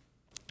restaurant,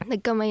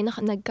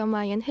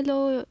 nagkamayan,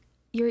 hello,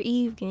 you're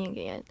Eve,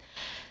 ganyan-ganyan.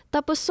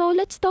 Tapos, so,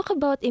 let's talk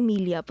about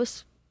Emilia.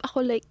 Tapos,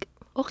 ako like,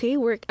 okay,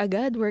 work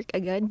agad.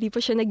 Di pa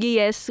siya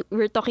nag-yes.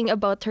 We're talking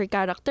about her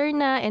character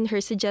na and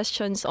her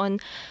suggestions on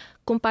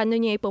kung paano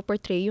niya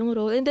ipoportray yung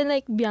role. And then,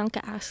 like,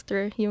 Bianca asked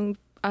her, yung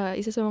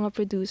isa sa mga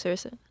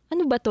producers,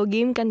 ano ba to?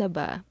 Game ka na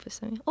ba?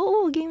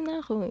 Oo, game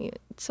na ako.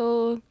 So,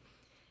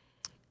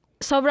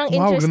 sobrang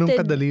Wow, interested. ganun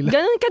kadali lang.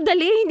 Ganun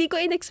kadali. Hindi ko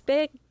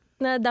in-expect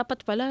na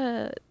dapat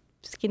pala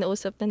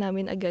kinausap na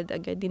namin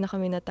agad-agad. Di na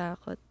kami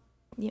natakot.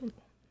 Yun.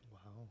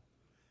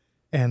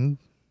 And,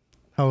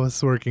 how was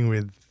working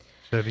with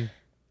Sherry?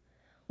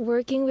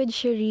 Working with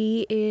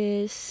Sherry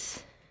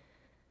is,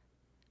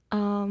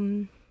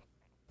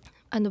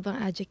 ano bang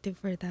adjective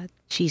for that?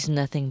 She's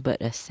nothing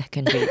but a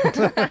second rate.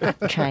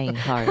 Trying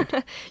hard.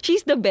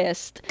 She's the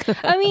best.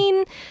 I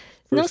mean,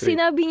 nung First rate.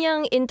 sinabi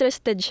niyang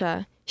interested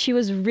siya, she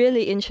was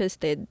really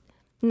interested.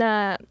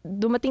 Na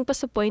dumating pa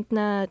sa point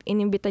na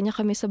inimbita niya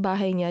kami sa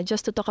bahay niya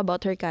just to talk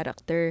about her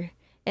character.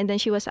 And then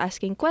she was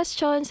asking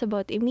questions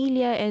about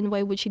Emilia and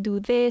why would she do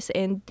this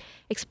and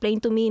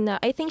explain to me na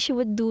I think she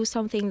would do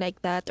something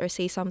like that or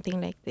say something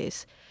like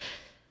this.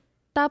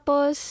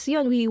 Tapos,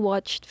 yun, we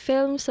watched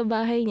films sa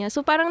bahay niya.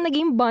 So, parang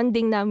naging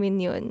bonding namin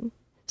yun.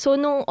 So,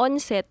 nung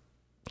on-set,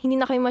 hindi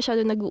na kami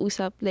masyado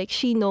nag-uusap. Like,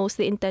 she knows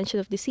the intention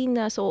of the scene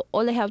na. So,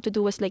 all I have to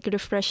do was like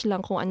refresh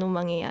lang kung anong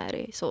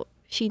mangyayari. So,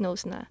 she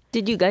knows na.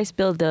 Did you guys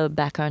build the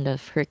background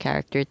of her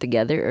character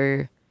together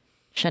or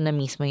siya na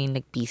mismo yung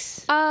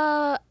nag-piece?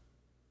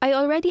 I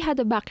already had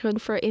a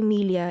background for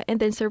Emilia and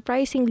then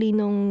surprisingly,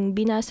 nung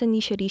binasa ni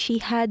Sherry, she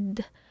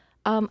had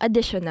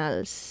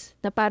additionals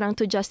na parang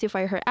to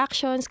justify her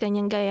actions,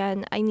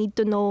 ganyan-gayan. I need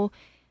to know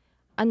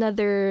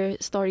another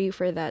story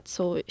for that.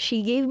 So,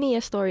 she gave me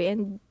a story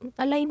and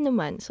aligned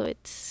naman. So,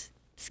 it's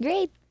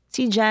great.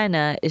 Si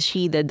Jana, is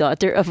she the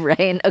daughter of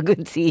Ryan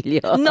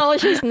Agoncillo? No,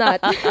 she's not.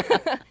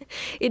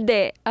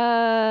 Hindi.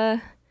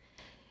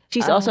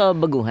 She's also a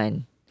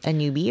baguhan. A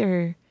newbie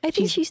or? I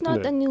think she's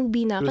not a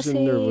newbie na It was kasi...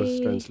 a nervous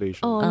translation.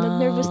 Oh,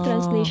 nag-nervous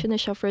translation na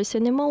siya for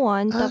Cinema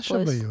One. Siya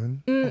Tapos, ba yun?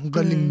 Ang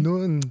galing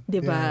nun.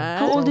 Diba? Yeah.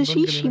 How old is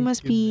she? Sobrang She galing ng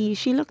must kid. be,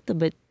 she looked a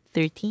bit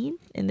 13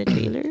 in the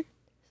trailer.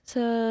 Sa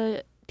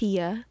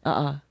Tia.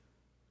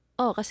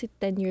 Oh, kasi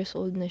 10 years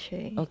old na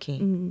siya eh. Okay.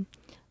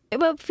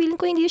 But feeling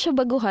ko hindi siya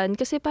baguhan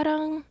kasi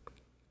parang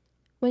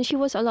when she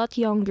was a lot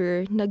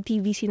younger,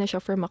 nag-TVC na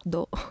siya for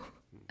McDo.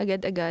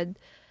 Agad-agad.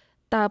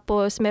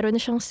 Tapos, meron na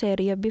siyang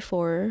serye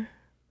before.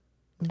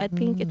 I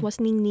think it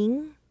was Ning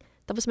Ning.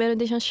 Tapos, meron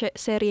din siyang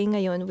serye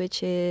ngayon which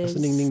is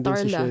Kasi Ningning din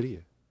si Starla. Sherry.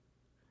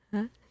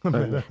 Huh?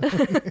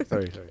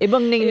 Sorry.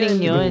 Ibang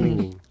Ning-Ning yun.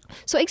 Ningning.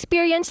 So,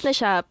 experience na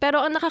siya. Pero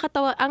ang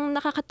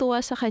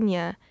nakakatuwa sa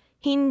kanya,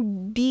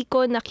 hindi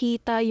ko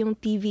nakita yung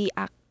TV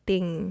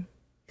acting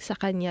sa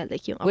kanya.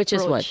 Like yung approach. Which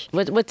is what?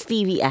 What's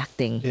TV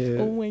acting?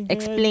 Yeah. Oh my God.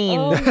 Explain.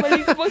 Oh,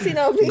 mali ko pong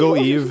sinabi. Go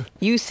Eve.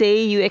 You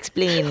say, you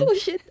explain. Oh,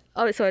 shit.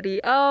 Oh, sorry.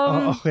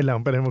 Okay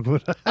lang, pero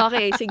magmura.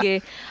 Okay,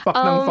 sige. Fuck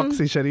ng fuck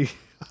si Shari.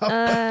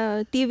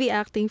 TV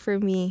acting for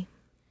me.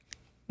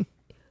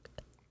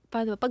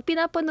 Paano? Pag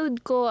pinapanood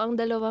ko ang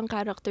dalawang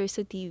characters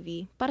sa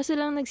TV, para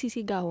silang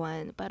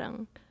nagsisigawan.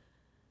 Parang,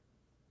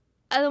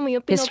 alam mo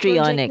yung pinoproject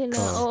Histrionics.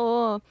 nila.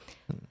 Oo.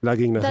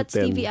 Laging nasa That's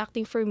 10. TV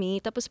acting for me.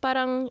 Tapos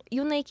parang,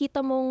 yung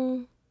nakikita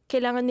mong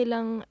kailangan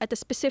nilang, at a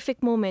specific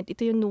moment,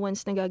 ito yung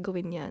nuance na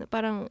gagawin niya.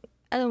 Parang,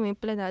 alam mo yung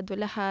planado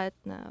lahat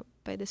na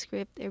by the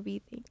script,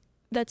 everything.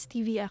 That's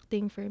TV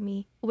acting for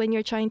me. When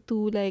you're trying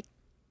to like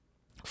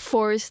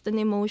force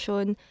an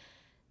emotion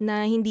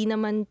na hindi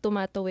naman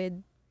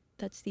tumatawid,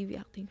 that's TV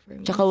acting for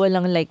me. Tsaka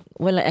walang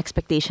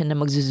expectation na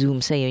mag-zoom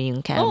sa'yo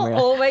yung camera.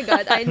 Oh my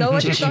God, I know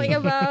what you're talking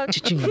about.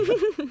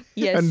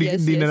 Yes,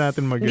 Hindi na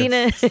natin Hindi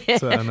na- mag-guess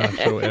sa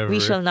show ever.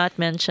 We shall not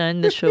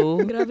mention the show.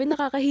 Grabe,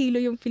 nakakahilo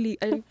yung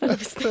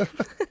palabas na.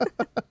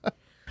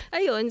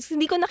 Ayun,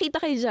 hindi ko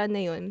nakita kay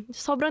Jana yun.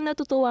 Sobrang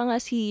natutuwa nga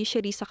si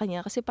Sherry sa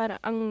kanya kasi parang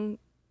ang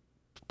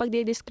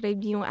pagde-describe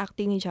niya yung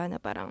acting ni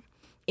Jana parang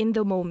in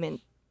the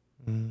moment.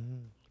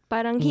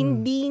 Parang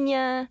hindi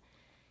niya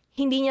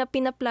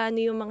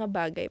pinaplano yung mga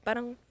bagay.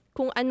 Parang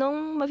kung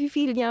anong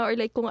mafe-feel niya or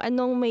like kung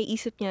anong may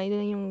isip niya,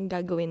 yun yung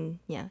gagawin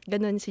niya.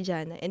 Ganon si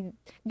Jana. And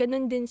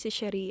ganon din si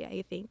Sherry,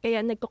 I think.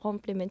 Kaya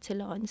nagko-compliment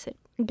sila on set.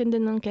 Ang ganda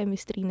ng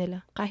chemistry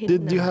nila. Kahit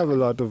Did na. you have a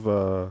lot of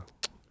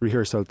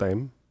rehearsal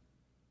time?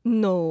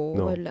 No,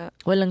 No. wala.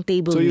 Walang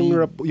table So yung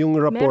read. yung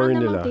rapport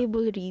Meron nila. namang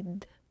table read.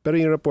 Pero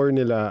yung rapport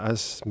nila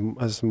as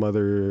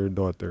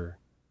mother-daughter,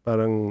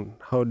 parang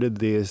how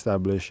did they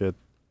establish it?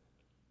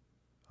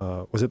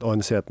 Was it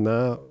on set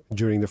na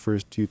during the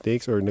first few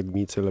takes or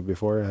nag-meet sila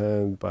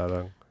beforehand?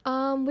 Parang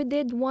We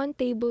did one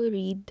table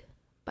read.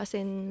 As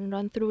in,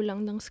 run through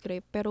lang ng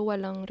script. Pero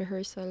walang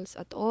rehearsals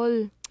at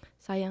all.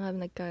 Sayang nga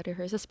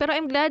nagka-rehearsals. Pero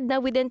I'm glad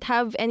na we didn't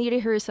have any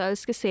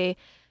rehearsals kasi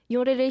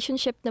yung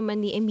relationship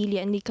naman ni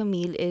Emilia and ni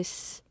Camille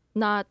is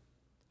not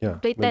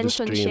may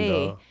tension medyo siya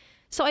eh. strained,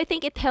 So I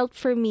think it helped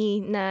for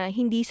me na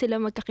hindi sila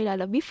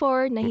magkakilala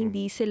before, na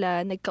hindi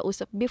sila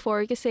nagkausap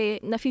before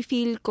kasi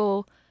nafe-feel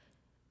ko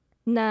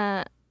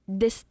na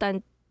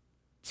distant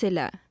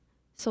sila.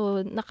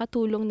 So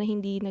nakatulong na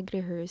hindi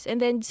nag-rehearse.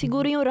 And then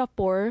siguro yung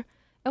rapport,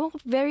 ewan ko,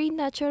 very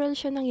natural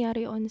siya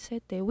nangyari on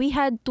set eh. We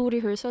had 2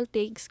 rehearsal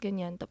takes,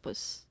 ganyan.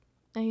 Tapos,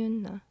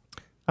 ayun na.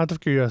 Out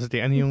of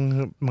curiosity, ano yung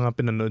mga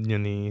pinanood niyo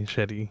ni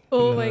Sherry?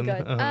 Oh my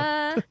God.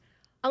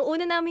 Ang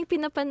una naming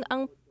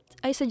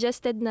I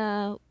suggested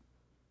na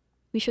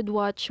we should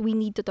watch We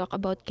Need to Talk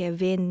About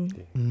Kevin.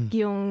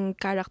 Yung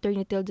character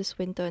ni Tilda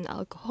Swinton,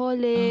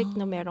 alcoholic,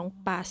 na merong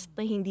past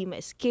na hindi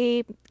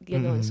ma-escape,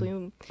 gano'n. So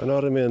yung,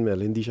 Panoorin mo yan,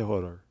 Mel. Hindi siya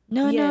horror.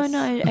 No. Yes.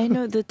 I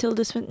know the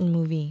Tilda Swinton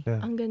movie.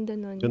 Yeah. ang ganda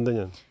nun. Ganda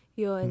niyan.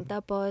 Yun.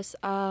 Tapos,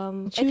 She I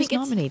was think it's,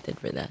 nominated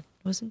for that,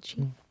 wasn't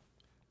she?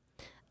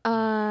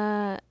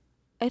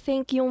 I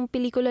think yung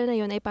pelikula na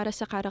yun ay para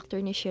sa character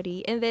ni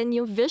Sherry. And then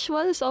yung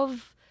visuals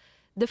of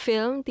the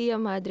film, Tia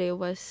Madre,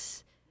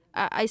 was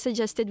I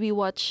suggested we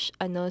watch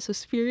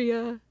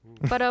Suspiria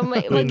para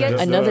mag-gets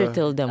Another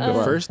Tilda The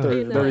movie. first or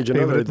Ayun the na. original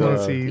or Favorite mo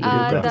the... si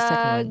the the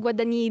second one.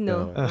 Guadagnino.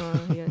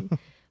 Yun.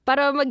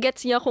 Para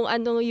mag-gets niya kung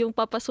anong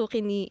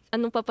papasukin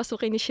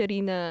ni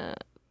Sherry na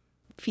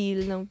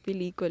feel ng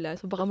pelikula.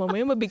 So baka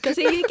mamaya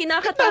kasi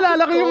kinakatakot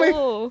Naalala ko yung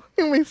ko.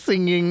 Yung may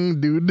singing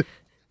dude.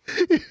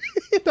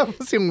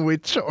 Tapos yung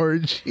witch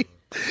orgy.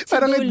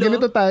 Parang dulo.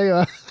 ganito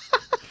tayo.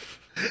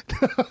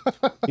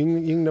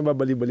 yung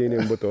nababali-bali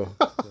na yung buto.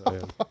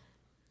 Ayan.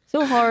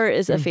 So horror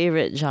is a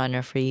favorite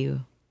genre for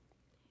you?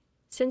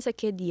 Since a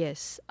kid,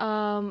 yes.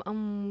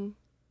 Ang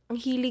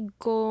hilig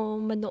ko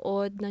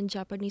manood ng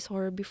Japanese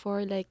horror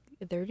before, like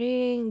The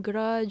Ring,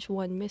 Grudge,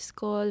 One Missed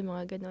Call,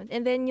 mga ganon.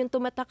 And then yung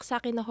tumatak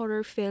sa akin na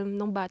horror film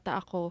nung bata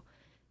ako,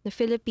 na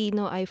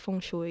Filipino ay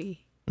Feng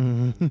Shui.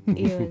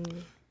 Yun.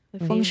 My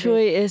Feng favorite.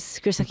 Shui is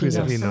Chris Chris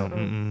Aquino.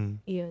 Aquino.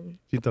 Yun.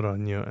 Chito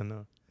Ronyo,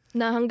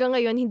 Na hanggang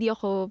ngayon, hindi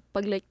ako,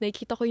 pag like,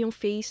 nakikita ko yung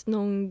face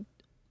nung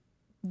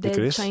dead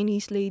Chris?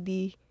 Chinese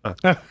lady.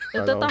 Natatakot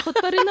Natatakot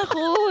pa rin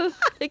ako.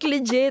 Like,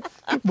 legit.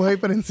 Buhay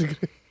pa rin si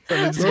Chris.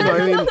 No,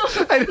 I mean,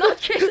 Not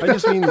Chris, I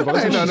just mean,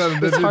 because No,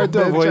 it's hard to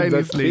the avoid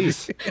that Chinese lady.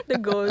 face. the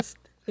ghost.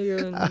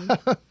 Ayun.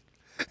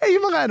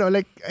 Yung mga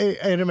like,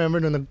 I remember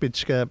nung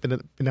nag-pitch ka,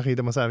 pinakita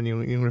mo sa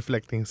amin yung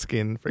reflecting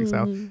skin, for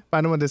example.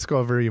 Paano mo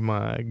discover yung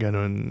mga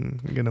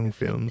ganong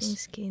films?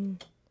 Skin.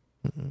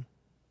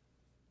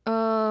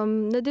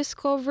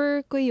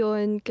 Na-discover ko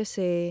yun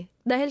kasi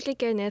dahil kay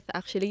Kenneth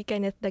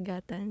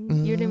Dagatan.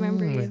 You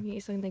remember him, yung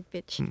isang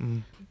nag-pitch.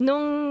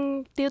 Nung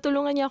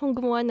tinutulungan niya akong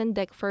gumawa ng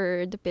deck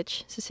for the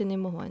pitch sa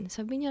Cinemohan,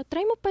 sabi niya,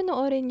 try mo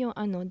panoorin yung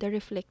The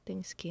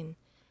Reflecting Skin.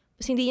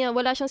 Tapos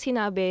wala siyang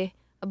sinabi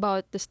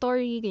about the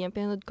story, ganyan,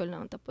 pinanood ko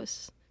lang.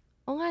 Tapos,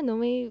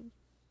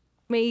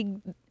 may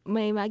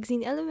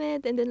magazine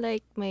element and then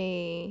like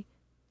may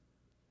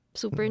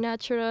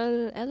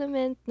supernatural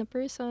element na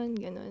person,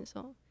 gano'n.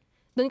 So,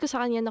 doon ko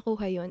sa kanya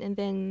nakuha yon. And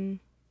then,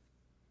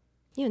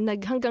 yun,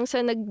 hanggang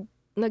sa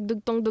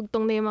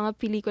nagdugtong-dugtong na yung mga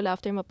pelikula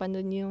after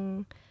mapanood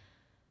yung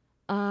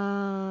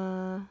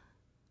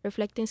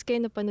Reflecting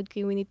Skin, napanood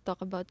ko yung We Need to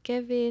Talk About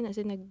Kevin, as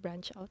in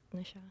nag-branch out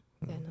na siya.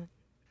 Ganon.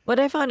 What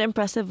I found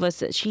impressive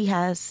was that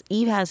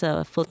Eve has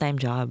a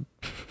full-time job.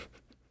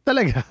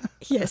 Talaga?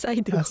 Yes, I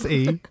do. As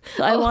a?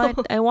 So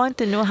I want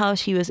to know how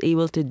she was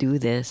able to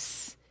do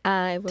this,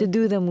 to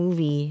do the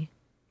movie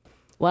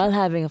while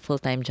having a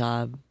full-time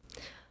job.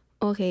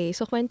 Okay,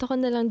 so kwento ko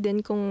na lang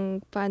din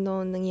kung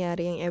paano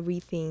nangyari ang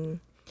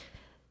everything.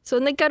 So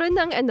nagkaroon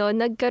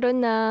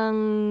ng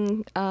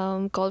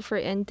call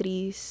for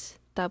entries,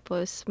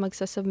 tapos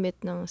magsasubmit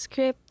ng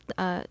script,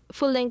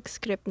 full-length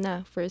script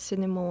na for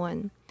Cinema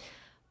One.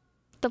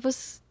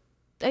 Tapos,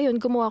 ayun,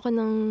 gumawa ko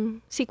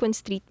ng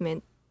sequence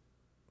treatment.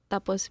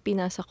 Tapos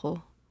pinasa ko.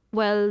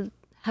 While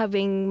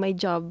having my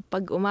job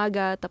pag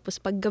umaga,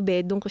 tapos pag gabi,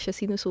 doon ko siya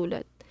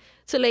sinusulat.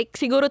 So like,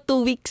 siguro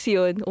 2 weeks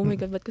yun. Oh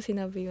my God, ba't ko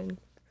sinabi yun?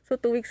 So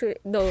 2 weeks,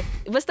 no.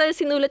 Basta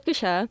sinulat ko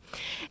siya.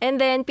 And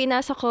then,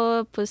 pinasa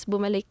ko, tapos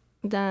bumalik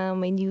na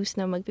may news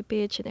na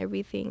magpipitch and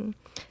everything.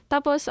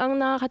 Tapos,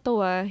 ang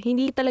nakakatawa,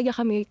 hindi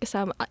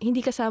kasama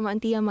ang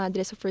Tia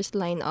Madre sa first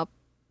lineup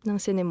ng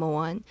Cinema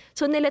One.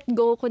 So, nilet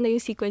go ko na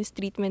yung sequence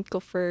treatment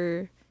ko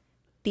for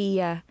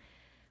Tia.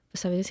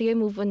 Sabi niya, sige,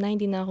 move on na,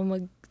 hindi na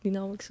ako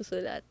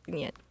magsusulat.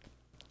 Ganyan.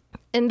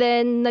 And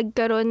then,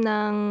 nagkaroon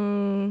ng,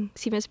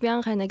 si Miss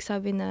Bianca,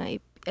 nagsabi na,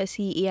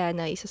 si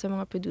Iana, isa sa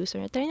mga producer,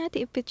 na try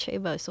natin i-pitch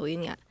siya iba. So,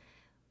 yun nga,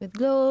 with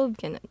Globe,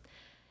 ganun.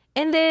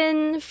 And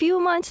then,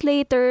 few months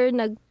later,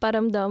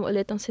 nagparamdam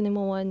ulit ang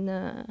Cinema One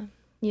na,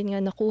 yun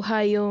nga,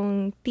 nakuha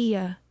yung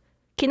Tia.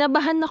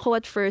 Kinabahan ako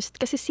at first,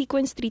 kasi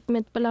sequence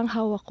treatment pa lang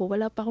hawak ko.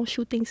 Wala pa akong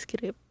shooting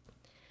script.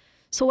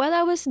 So, while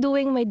I was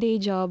doing my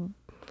day job,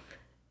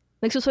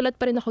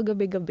 nagsusulat pa rin ako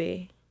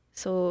gabi-gabi.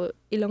 So,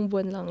 ilang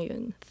buwan lang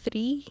yun.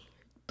 3,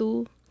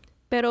 2.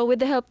 Pero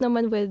with the help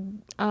naman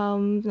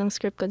ng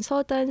script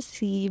consultants,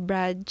 si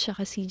Brad,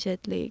 tsaka si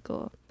Jet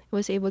Lego, I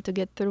was able to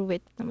get through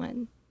it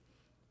naman.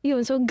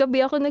 Yun, so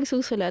gabi ako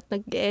nagsusulat,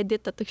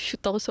 nag-edit at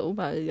nag-shoot ako sa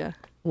umaga.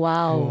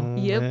 Wow. Oh,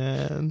 Yep.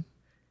 Man.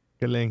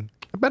 Galing.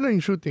 Paano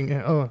yung shooting?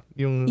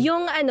 Yung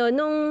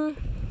nung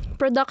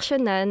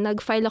production na,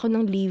 nag-file ako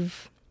ng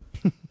leave.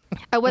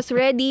 I was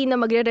ready na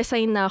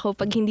magre-resign na ako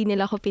pag hindi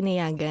nila ako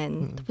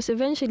pinayagan. Tapos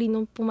eventually,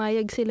 nung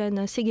pumayag sila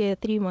na, sige,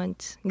 3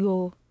 months,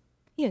 go.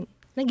 Yun,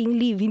 naging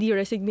leave, hindi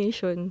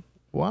resignation.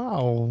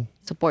 Wow.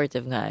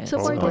 Supportive nga.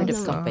 Supportive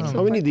naman. company.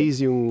 How many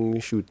days yung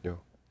shoot nyo?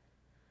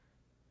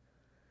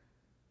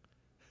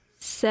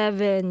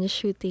 7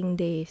 shooting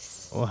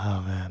days.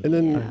 Wow, man. And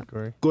then,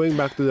 Hardcore. going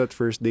back to that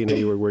first day na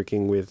you were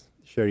working with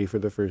Sherry for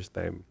the first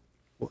time,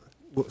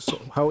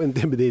 so how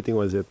intimidating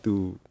was it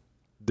to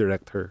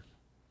direct her?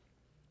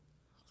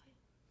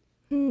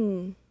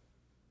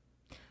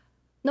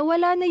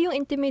 Nawala na yung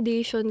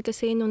intimidation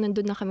kasi nung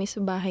nandun na kami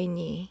sa bahay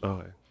niya.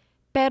 Okay.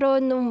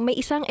 Pero nung may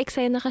isang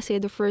eksena kasi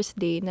the first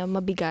day na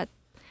mabigat,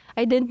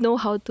 I didn't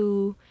know how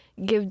to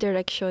give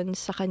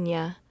directions sa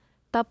kanya.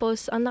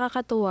 Tapos, ang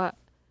nakakatuwa,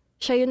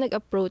 siya yung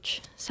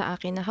nag-approach sa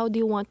akin na, how do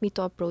you want me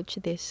to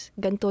approach this?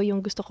 Ganto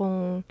yung gusto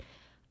kong,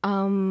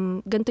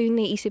 ganto yung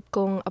naisip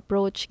kong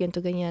approach, ganto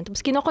ganyan.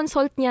 Tapos,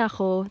 kinoconsult niya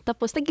ako.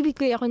 Tapos,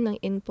 nagbibigay ako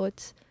ng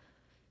inputs.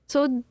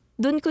 So,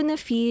 doon ko na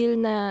feel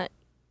na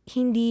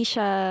hindi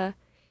siya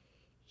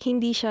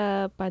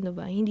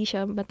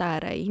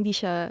mataray, hindi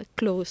siya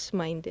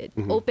close-minded.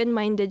 Mhm.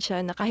 Open-minded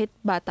siya na kahit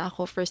bata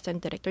ako,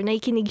 first-time director,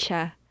 nakikinig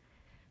siya.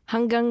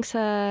 Hanggang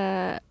sa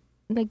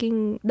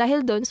dahil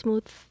doon,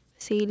 smooth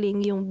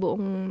sailing yung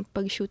buong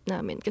pag-shoot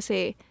namin.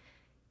 Kasi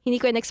hindi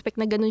ko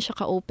in-expect na ganun siya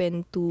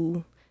ka-open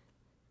to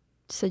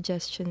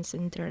suggestions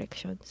and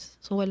directions.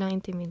 So,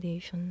 walang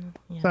intimidation.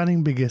 Yeah. Paano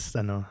yung biggest,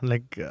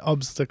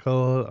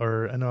 obstacle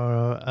or,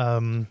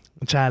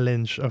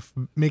 challenge of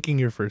making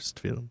your first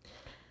film?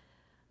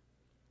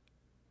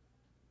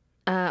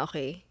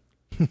 Okay.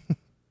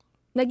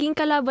 Naging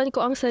kalaban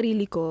ko ang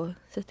sarili ko,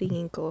 sa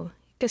tingin ko.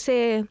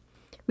 Kasi,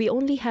 we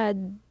only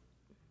had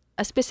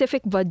a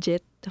specific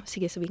budget.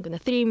 Sige, sabihin ko na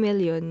 3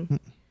 million.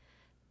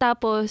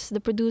 Tapos,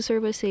 the producer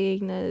was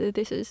saying na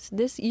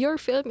your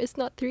film is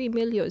not 3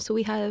 million. So,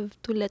 we have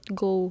to let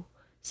go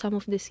some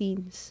of the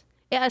scenes.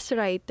 As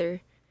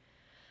writer,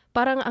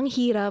 parang ang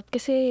hirap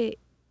kasi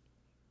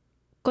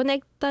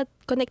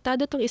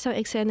konektado tong isang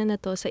eksena na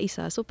to sa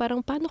isa. So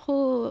parang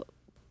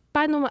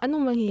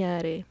anong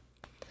mangyayari?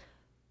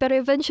 Pero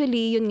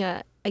eventually, yun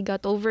nga, I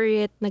got over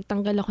it,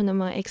 nagtanggal ako ng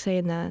mga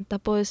eksena.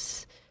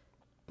 Tapos,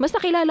 mas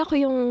nakilala ko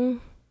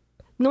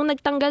nung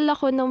nagtanggal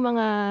ako ng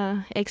mga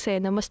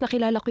eksena, mas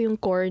nakilala ko yung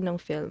core ng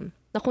film.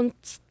 Na kung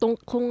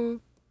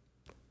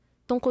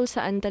tungkol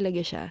saan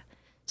talaga siya.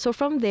 So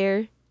from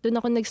there, doon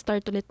ako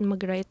nag-start ulit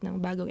mag-write ng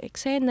bagong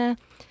eksena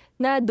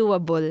na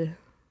doable.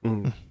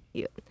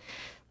 Yun.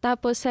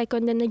 Tapos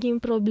second na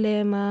naging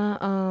problema,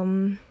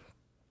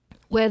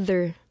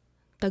 weather,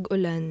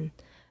 tag-ulan.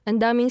 Ang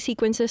daming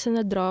sequences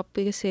na na-drop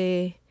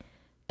kasi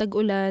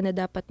tag-ulan na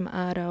dapat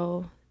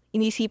maaraw.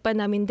 Inisipan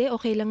namin,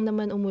 okay lang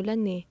naman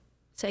umulan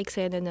sa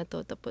eksena na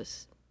to.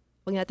 Tapos,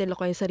 huwag natin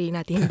lokohin sarili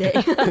natin, hindi.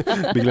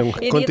 Biglang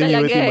Hindi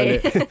continuity talaga mali.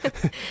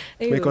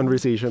 May Ayun.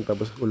 conversation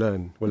tapos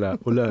ulan, wala.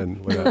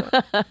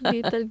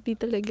 Di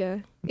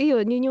talaga.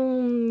 Ayun, yun yung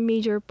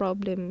major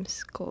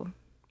problems ko.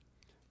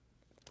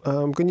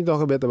 Can you talk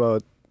a bit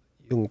about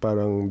yung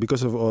parang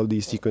because of all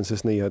these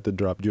sequences na you had to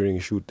drop during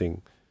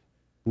shooting,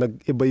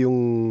 nag-iba yung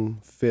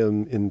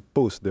film in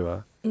post, di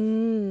ba?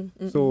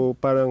 So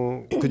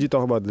parang, could you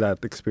talk about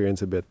that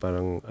experience a bit?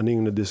 Parang ano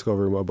yung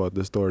na-discover mo about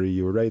the story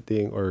you were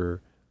writing or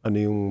ano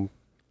yung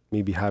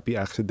maybe happy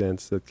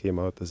accidents that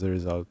came out as a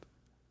result?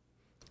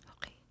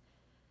 Okay.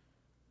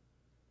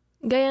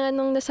 Gaya nga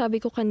nung nasabi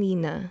ko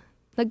kanina,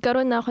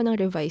 nagkaroon na ako ng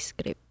revised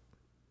script.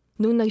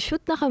 Nung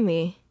nag-shoot na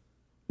kami,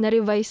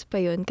 na-revise pa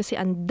yun kasi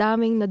ang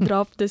daming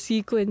na-drop the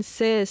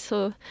sequences.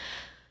 So,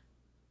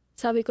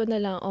 sabi ko na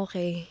lang,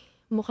 okay,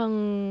 mukhang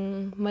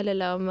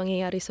malala ang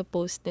mangyayari sa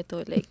post nito.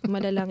 Like,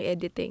 malalang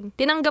editing.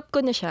 Tinanggap ko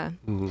na siya.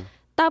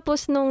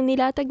 Tapos, nung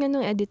nilatag na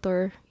nung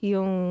editor,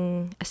 yung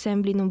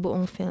assembly ng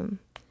buong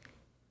film,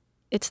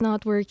 it's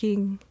not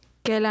working.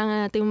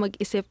 Kailangan natin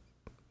mag-isip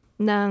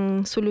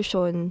ng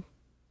solusyon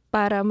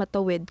para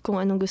matawid kung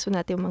anong gusto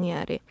natin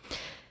mangyari.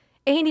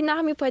 Hindi na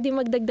kami pwede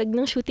magdagdag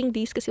ng shooting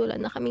days kasi wala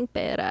na kaming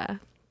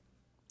pera.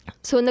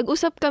 So,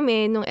 nag-usap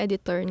kami nung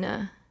editor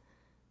na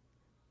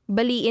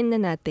baliin na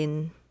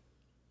natin.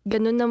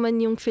 Ganun naman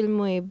yung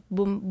film mo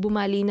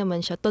bumali naman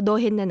siya.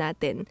 Todohin na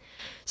natin.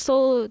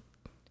 So,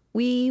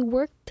 we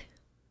worked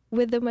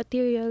with the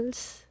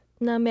materials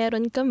na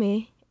meron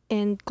kami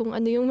and kung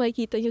ano yung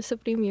makikita nyo sa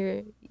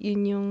premiere,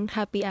 yun yung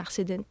happy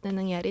accident na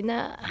nangyari.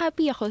 Na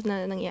happy ako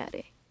na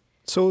nangyari.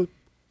 So,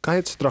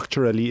 kahit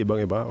structurally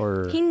ibang-iba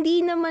or...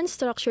 Hindi naman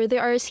structure.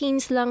 There are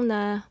scenes lang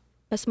na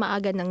mas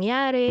maaga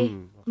nangyari.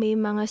 May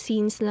mga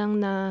scenes lang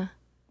na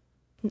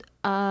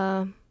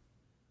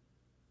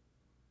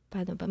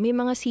paano ba? May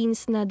mga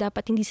scenes na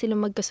dapat hindi sila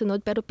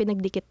magkasunod pero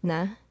pinagdikit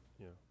na.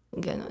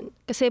 Ganon.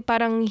 Kasi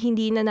parang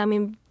hindi na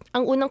namin...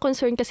 Ang unang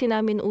concern kasi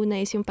namin una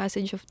is yung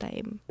passage of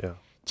time. Yeah.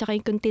 Tsaka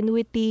yung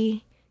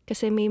continuity.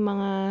 Kasi may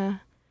mga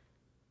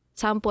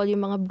sample,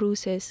 yung mga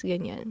bruises,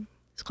 ganyan.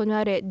 So,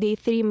 kunwari, day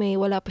 3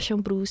 wala pa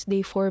siyang bruise,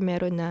 day 4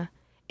 meron na.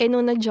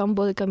 Nung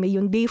nag-jumble kami,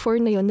 yung day 4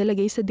 na yun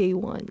nalagay sa day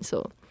 1.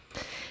 So,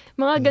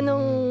 mga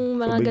ganong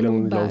mga so, ganong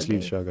biglang long bagay.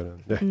 sleeves siya, ganun.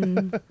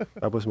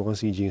 Tapos mukhang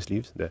CG yung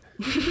sleeves?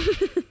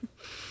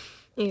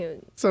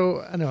 Yun. So,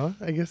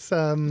 I guess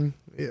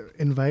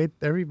invite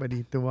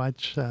everybody to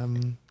watch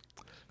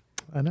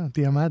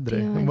Tia Madre.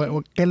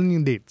 Kailan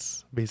yung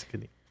dates,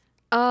 basically?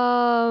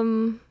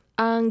 Ang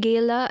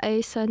gala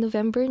ay sa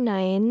November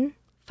 9,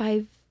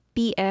 5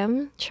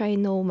 p.m.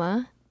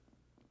 Trinoma.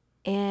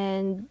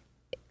 And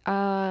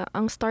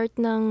ang start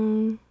ng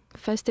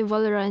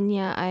festival run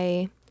niya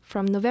ay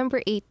from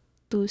November 8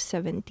 to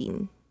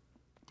 17.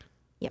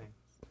 Yep.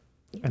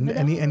 And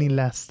any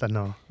last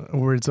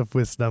words of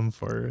wisdom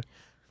for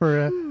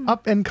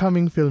up and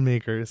coming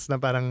filmmakers na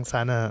parang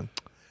sana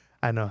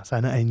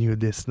I knew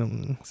this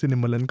nung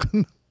sinimulan ko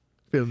ng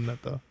film na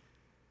to.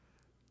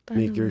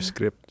 Make your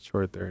script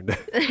shorter.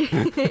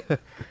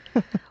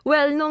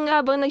 Well, nung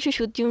habang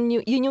nagsushoot,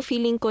 yun yung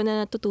feeling ko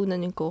na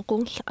natutunan ko.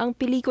 Kung ang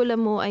pelikula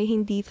mo ay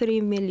hindi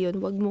 3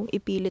 million, wag mong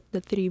ipilit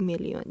na 3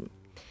 million.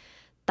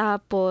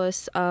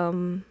 Tapos,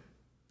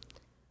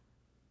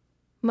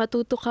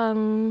 matuto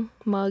kang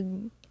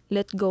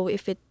mag-let go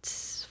if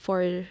it's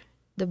for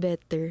the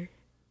better.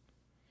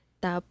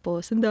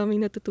 Tapos, ang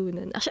daming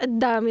natutunan. Actually,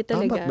 ang dami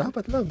talaga.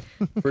 Dapat lang.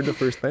 For the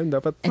first time,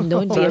 dapat. And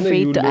don't be Sana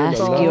afraid yun to din,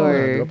 ask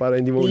your para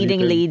hindi mo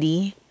leading ulitin. lady,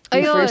 your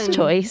Ayun. first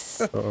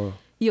choice. Oo.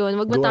 Yun,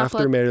 wag Go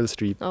after matakot. Meryl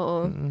Streep.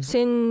 Oo.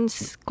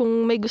 Since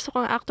kung may gusto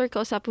kang actor,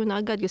 kausapin mo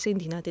na agad kasi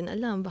hindi natin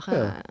alam. Baka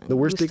Yeah. The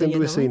worst they gusto can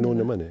do niya is say no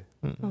diba? naman eh.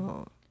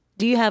 Oo.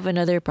 Do you have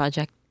another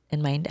project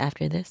in mind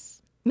after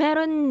this?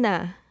 Meron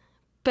na.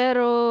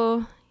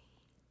 Pero,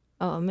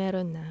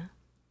 meron na.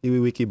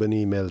 Iwi-wiki ba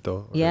ni Mel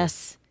to? Or-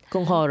 Yes.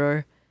 Kung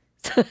horror.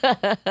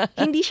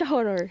 Hindi siya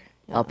horror.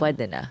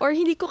 Pwede na. Or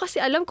hindi ko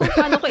kasi alam kung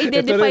paano ko Ito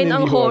i-define rin,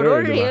 ang hindi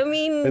horror. horror, diba? I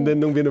mean, And then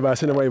nung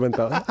binabasa ng mga ibang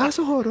tao,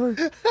 so horror.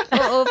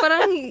 oo,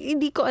 parang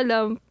hindi ko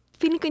alam.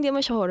 Feeling ko hindi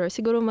naman siya horror.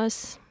 Siguro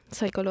mas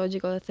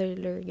psychological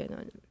thriller,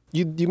 gano'n.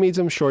 You made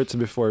some shorts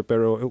before,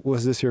 pero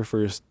was this your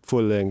first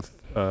full-length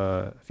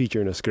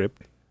feature na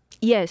script?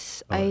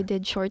 Yes, I Okay.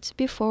 did shorts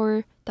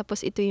before.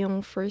 Tapos ito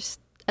yung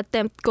first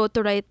attempt ko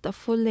to write a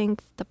full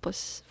length,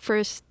 tapos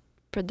first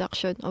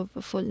production of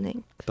a full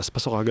length. Tas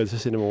pasok agad sa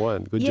Cinema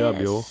One. Good job,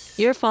 yo.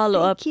 Your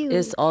follow-up Thank you.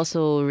 is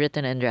also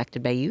written and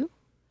directed by you?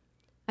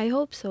 I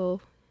hope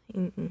so.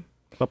 Mm-mm.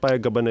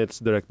 Papayag ka ba na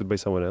it's directed by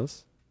someone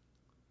else?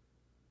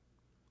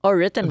 Or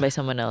written by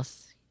someone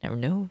else? Never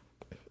know.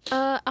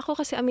 Ako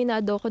kasi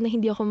aminado ako na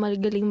hindi ako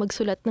magaling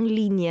magsulat ng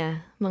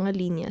mga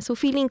linya. So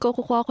feeling ko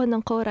kukuha ko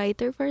ng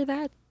co-writer for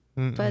that.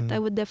 But I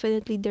would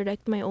definitely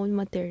direct my own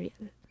material.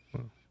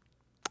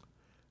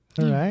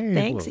 All right.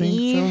 Thanks, so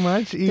Eve.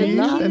 much, Good Eve,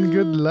 luck. and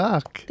good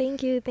luck.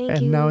 Thank you.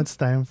 And now it's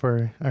time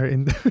for our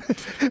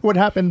What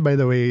happened, by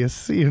the way,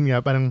 is yun nga,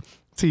 parang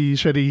si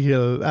Sherry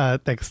Hill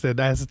texted,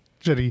 asked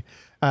Sherry,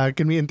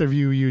 can we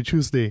interview you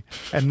Tuesday?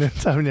 And then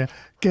sabi niya,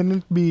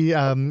 can it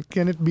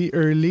be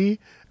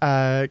early?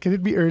 Can it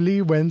be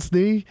early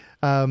Wednesday?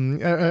 Can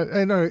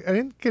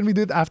we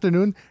do it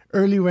afternoon?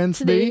 Early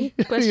Wednesday?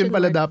 Yun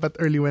pala dapat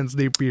early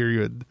Wednesday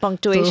period.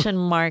 Punctuation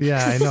marks.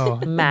 Yeah, I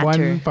know. Matter.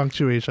 One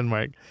punctuation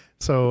mark.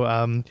 So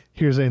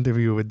here's an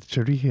interview with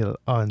Sherry Hill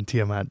on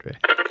Tia Madre.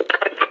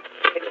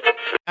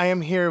 I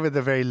am here with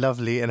the very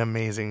lovely and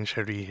amazing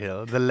Sherry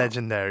Hill, the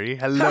legendary.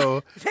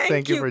 Hello.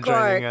 Thank you for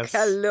joining Clark. us.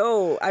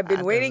 Hello. I've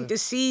been waiting to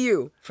see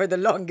you for the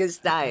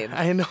longest time.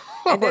 I know.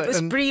 And that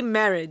was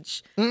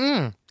pre-marriage.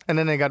 And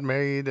then I got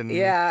married and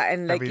Yeah,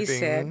 and like you everything.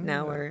 said,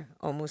 now we're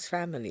almost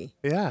family.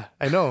 Yeah,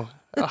 I know.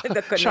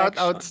 The Shout connection.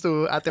 outs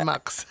to Ate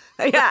Max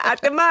Yeah,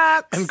 Ate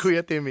Max. and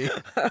Kuya Timmy.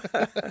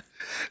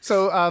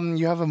 So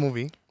you have a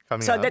movie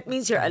coming So out. that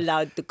means you're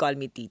allowed to call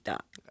me Tita.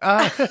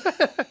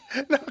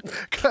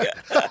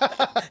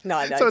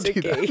 No, So, it's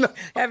Tita, okay. no.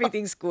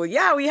 Everything's cool.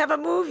 Yeah, we have a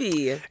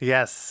movie.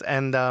 Yes,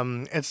 and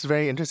it's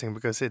very interesting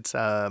because it's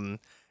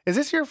is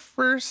this your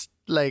first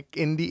like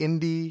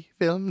indie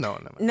film? No.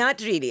 Not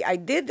really. I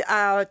did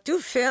 2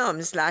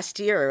 films last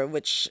year,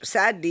 which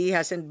sadly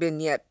hasn't been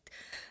yet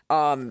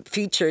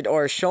featured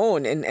or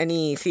shown in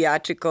any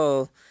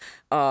theatrical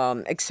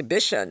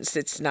exhibitions.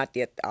 It's not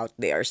yet out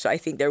there, so I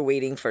think they're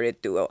waiting for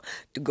it to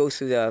go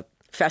through the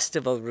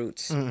festival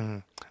routes.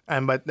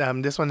 But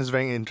this one is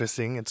very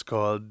interesting. It's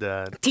called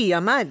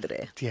Tia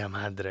Madre. Tia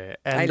Madre.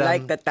 And, I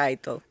like the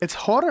title. It's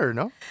horror,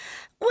 no?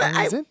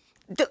 Well, Is it?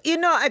 You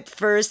know, at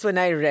first when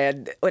I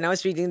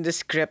was reading the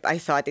script, I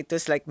thought it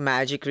was like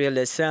magic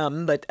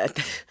realism, but at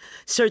a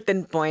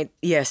certain point,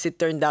 yes, it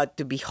turned out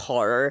to be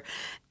horror.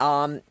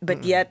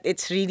 But yet,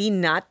 it's really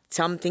not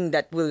something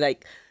that will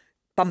like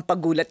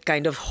pampagulat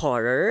kind of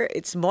horror.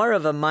 It's more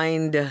of a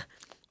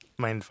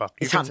Mindfuck.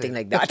 You can something say.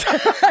 like that.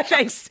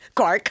 Thanks,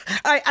 Quark.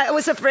 I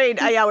was afraid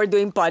we're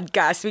doing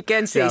podcasts. We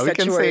can say Yeah, such we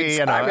can words. say,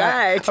 you know, All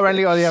right.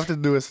 apparently all you have to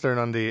do is turn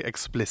on the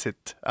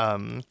explicit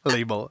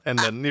label and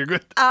then you're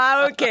good.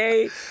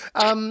 Okay.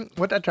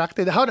 What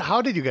attracted?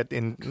 How did you get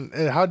in?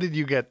 How did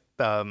you get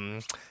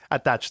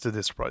attached to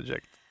this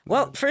project?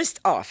 Well,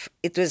 first off,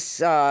 it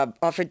was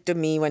offered to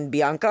me when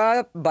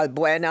Bianca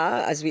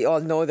Balbuena, as we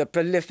all know, the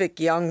prolific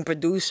young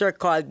producer,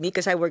 called me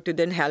because I worked with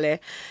Denhele,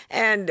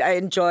 and I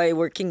enjoy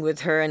working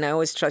with her, and I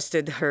always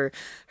trusted her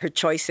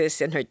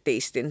choices and her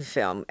taste in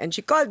film. And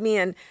she called me,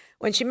 and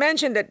when she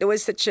mentioned that there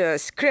was such a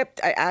script,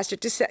 I asked her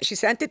to. She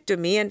sent it to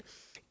me, and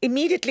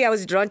immediately I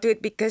was drawn to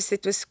it because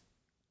it was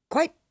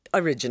quite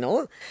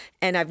original,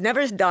 and I've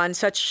never done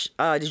such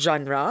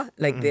genre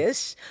like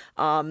this.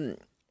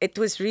 It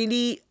was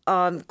really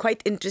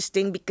quite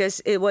interesting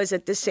because it was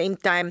at the same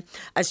time,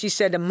 as you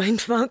said, a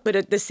mindfuck, but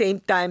at the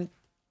same time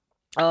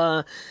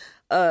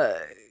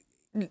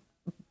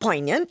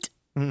poignant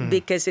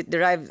because it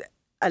derived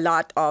a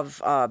lot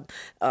of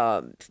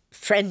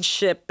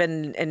friendship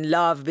and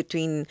love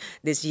between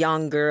this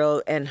young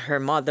girl and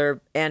her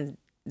mother and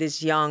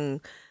this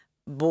young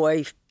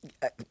boy,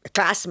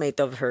 classmate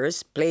of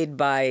hers, played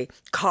by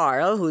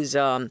Carl, who's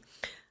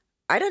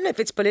I don't know if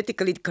it's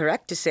politically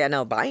correct to say an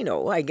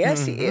albino. I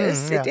guess he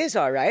is. yeah. It is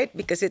all right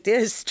because it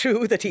is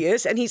true that he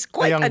is, and he's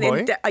quite young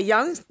boy? a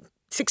young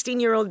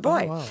 16-year-old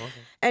boy,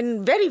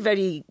 and very,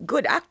 very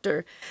good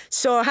actor.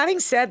 So having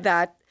said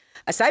that,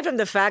 aside from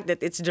the fact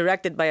that it's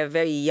directed by a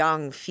very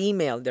young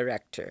female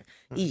director,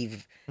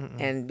 Eve,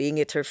 and being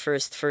it her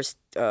first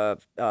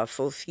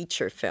full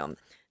feature film,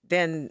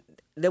 then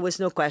there was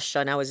no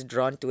question. I was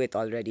drawn to it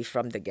already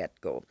from the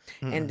get-go.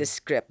 And the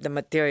script, the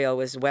material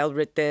was well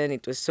written.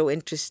 It was so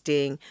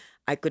interesting.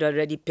 I could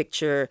already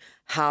picture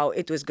how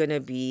it was going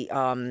to be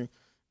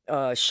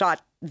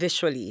shot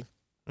visually.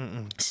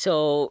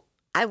 So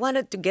I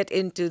wanted to get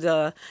into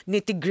the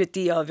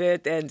nitty-gritty of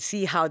it and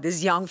see how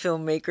these young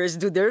filmmakers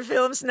do their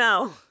films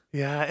now.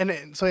 Yeah,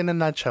 and so in a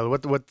nutshell,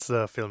 what's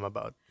the film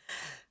about?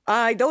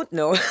 I don't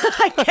know.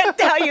 I can't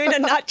tell you in a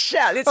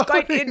nutshell. It's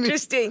quite really?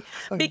 interesting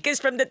because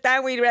from the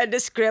time we read the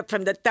script,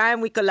 from the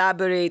time we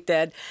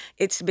collaborated,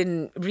 it's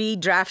been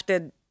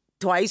redrafted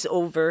twice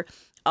over.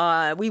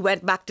 We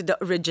went back to the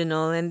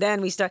original and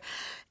then we start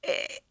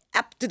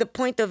up to the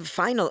point of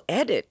final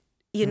edit.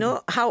 You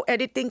know, how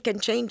editing can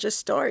change a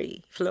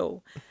story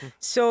flow.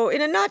 So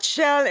in a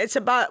nutshell, it's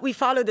about, we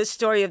follow the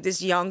story of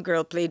this young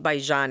girl played by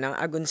Jana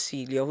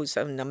Agoncillo, who's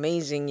an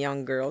amazing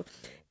young girl.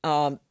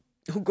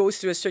 who goes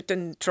through a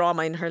certain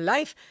trauma in her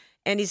life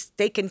and is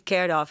taken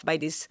care of by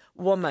this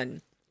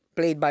woman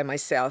played by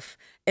myself,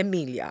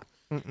 Emilia.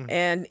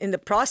 And in the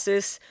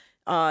process,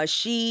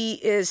 she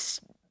is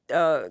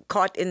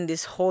caught in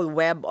this whole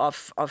web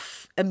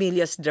of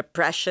Emilia's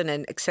depression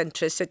and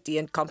eccentricity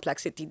and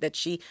complexity that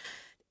she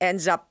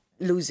ends up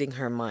losing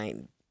her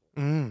mind.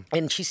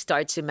 And she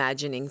starts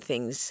imagining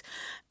things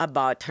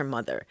about her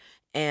mother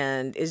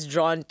and is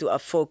drawn to a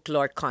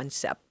folklore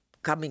concept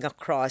coming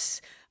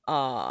across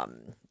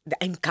the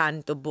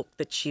Encanto book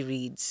that she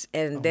reads.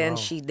 And then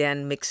she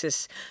then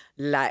mixes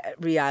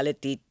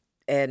reality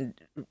and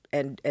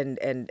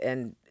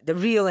the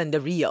real and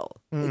the real.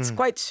 It's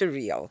quite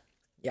surreal.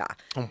 Yeah.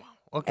 Oh, wow.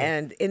 Okay.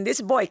 And in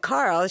this boy,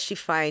 Carl, she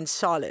finds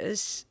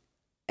solace.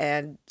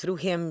 And through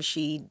him,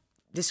 she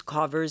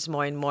discovers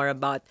more and more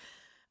about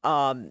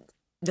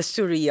the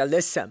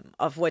surrealism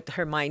of what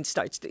her mind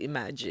starts to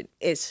imagine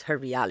is her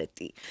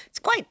reality. It's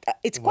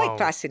quite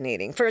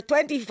fascinating for a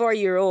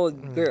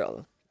 24-year-old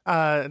girl.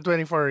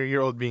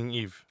 24-year-old being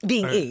Eve.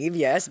 Being Eve,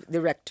 yes,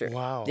 director.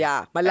 Wow.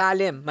 Yeah,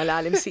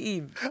 malalim si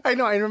Eve. I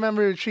know. I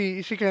remember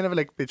she kind of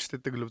like pitched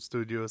it to Globe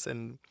Studios,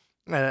 and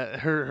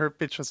her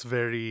pitch was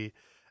very.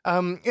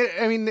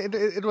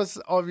 It was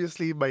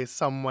obviously by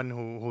someone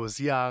who was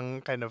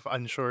young, kind of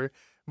unsure.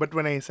 But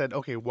when I said,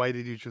 "Okay, why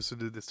did you choose to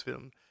do this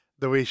film?"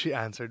 the way she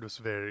answered was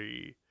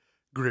very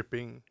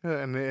gripping,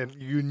 and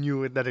you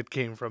knew that it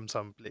came from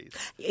someplace.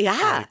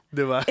 Yeah.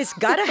 Diba? It's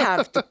gotta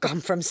have to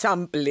come from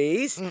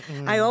someplace.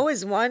 I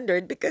always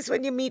wondered because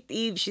when you meet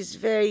Eve, she's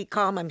very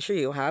calm. I'm sure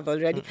you have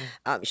already.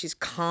 She's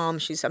calm.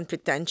 She's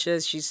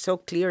unpretentious. She's so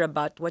clear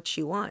about what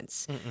she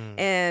wants,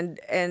 and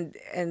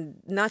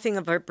nothing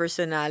of her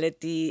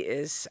personality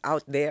is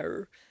out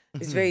there.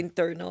 It's very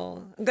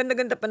internal. Ang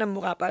ganda-ganda pa ng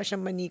mukha, para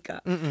siyang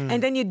manika.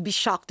 And then you'd be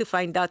shocked to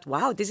find out,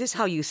 wow, this is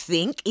how you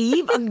think,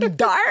 Eve? Ang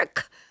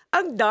dark.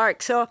 Ang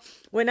dark. So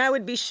when I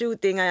would be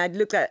shooting, I'd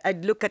look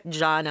at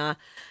Jana.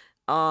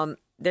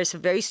 There's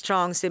a very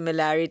strong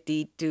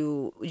similarity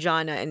to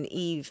Jana and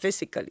Eve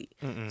physically.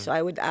 So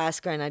I would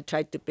ask her and I'd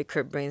try to pick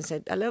her brain.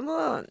 Said, alam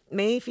mo,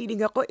 may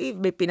feeling ako, Eve,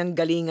 may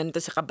pinanggalingan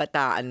to sa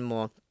kabataan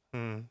mo.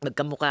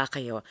 Magkamukha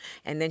kayo.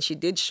 And then she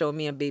did show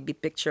me a baby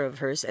picture of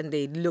hers and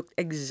they looked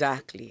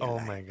exactly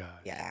alike. Oh my God.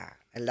 Yeah.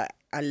 A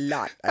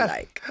lot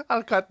alike.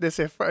 I'll cut this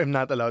if I'm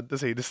not allowed to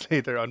say this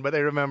later on. But I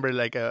remember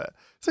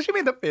so she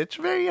made a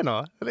pitch, very,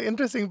 like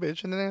interesting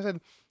pitch. And then I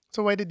said,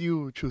 so why did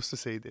you choose to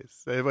say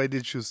this? Why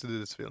did you choose to do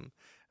this film?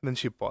 And then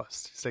she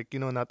paused. She's like,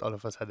 not all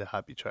of us had a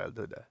happy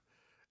childhood.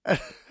 I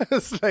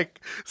was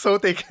like so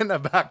taken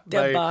aback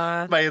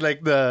Diba? by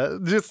like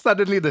just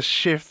suddenly the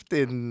shift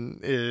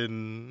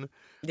in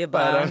Diba?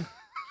 Parang-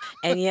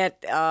 And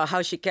yet,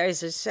 how she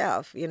carries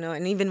herself,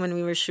 and even when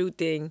we were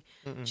shooting,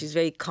 she's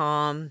very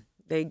calm,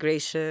 very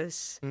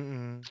gracious,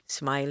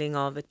 smiling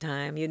all the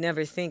time. You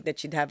never think that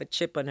she'd have a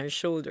chip on her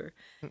shoulder.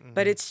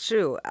 But it's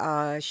true.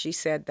 She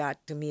said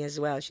that to me as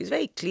well. She's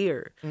very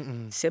clear,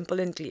 simple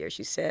and clear.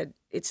 She said,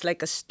 it's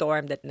like a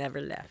storm that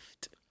never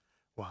left.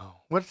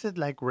 Wow. What's it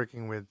like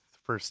working with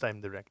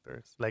first-time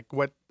directors? Like,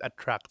 what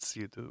attracts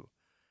you to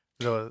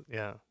those?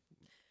 Yeah.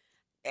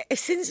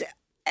 Since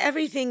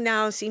everything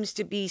now seems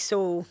to be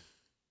so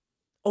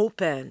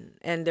open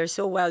and they're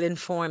so well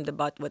informed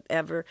about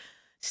whatever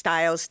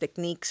styles,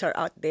 techniques are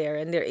out there,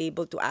 and they're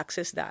able to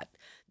access that.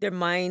 Their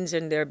minds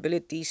and their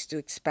abilities to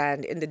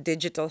expand in the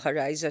digital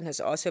horizon has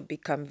also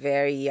become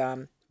very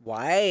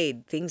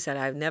wide. Things that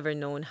I've never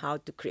known how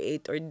to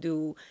create or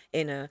do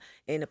in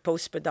a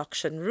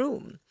post-production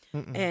room.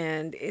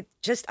 And it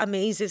just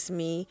amazes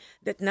me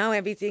that now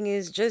everything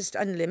is just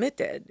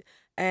unlimited.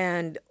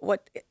 And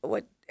what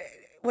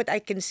I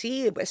can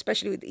see,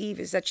 especially with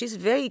Eve, is that she's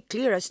very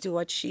clear as to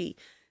what she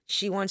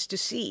wants to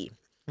see.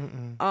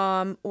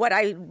 What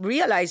I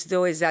realized,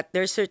 though, is that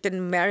there are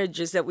certain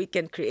marriages that we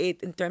can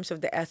create in terms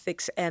of the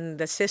ethics and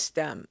the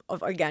system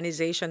of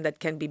organization that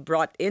can be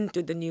brought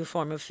into the new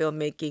form of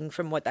filmmaking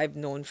from what I've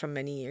known from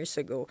many years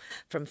ago,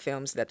 from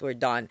films that were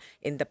done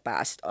in the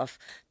past of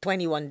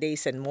 21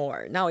 days and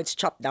more. Now it's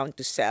chopped down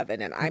to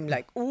 7, and I'm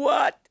like,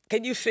 what?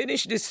 Can you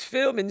finish this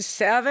film in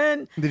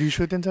 7? Did you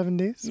shoot in 7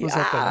 days? Was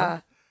that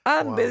the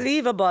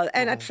Unbelievable.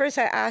 And at first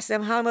I asked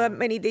them, how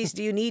many days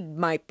do you need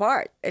my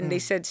part? And they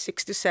said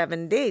 6 to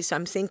 7 days. So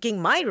I'm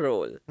thinking my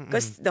role.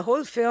 Because the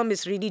whole film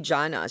is really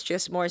Jana's,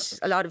 just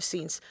a lot of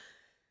scenes.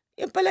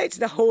 Yung pala, it's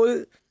the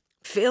whole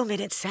film in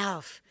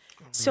itself.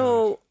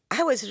 So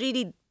I was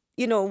really,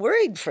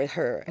 worried for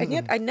her. And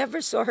yet I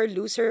never saw her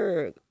lose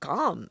her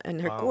calm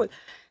and her cool.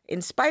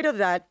 In spite of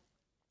that,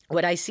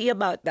 what I see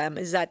about them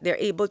is that they're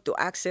able to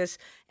access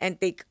and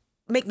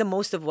make the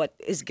most of what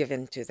is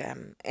given to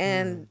them.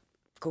 And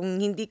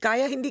kung hindi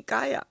kaya, hindi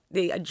kaya.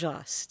 They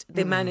adjust.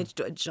 They manage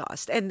to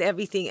adjust. And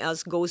everything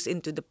else goes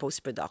into the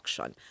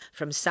post-production.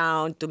 From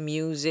sound to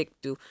music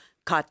to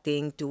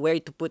cutting to where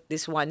to put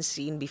this one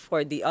scene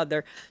before the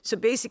other. So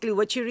basically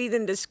what you read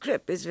in the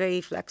script is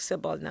very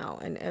flexible now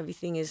and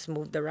everything is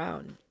moved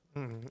around.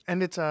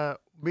 And it's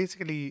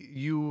basically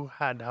you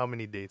had how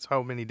many days?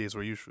 How many days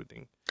were you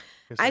shooting?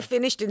 I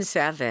finished in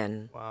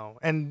 7. Wow.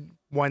 And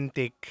one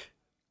take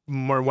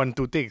more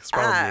 1-2 takes,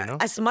 probably, no?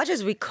 As much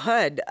as we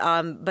could.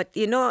 But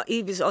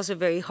Eve is also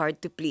very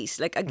hard to please.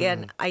 Like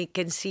again, I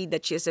can see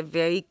that she has a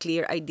very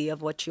clear idea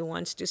of what she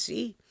wants to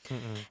see.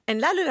 And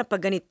lalo na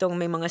pag ganitong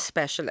may mga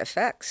special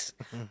effects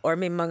or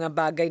may mga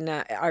bagay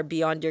na are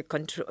beyond your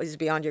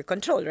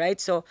control,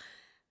 right? So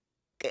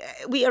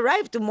we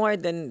arrive to more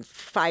than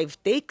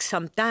 5 takes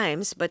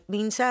sometimes, but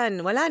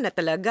minsan wala na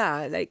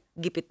talaga. Like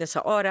gipit na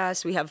sa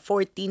oras. We have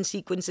 14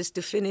 sequences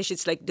to finish.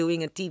 It's like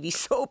doing a TV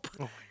soap.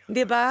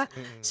 Diba?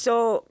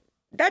 So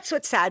that's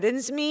what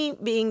saddens me,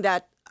 being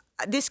that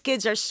these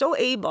kids are so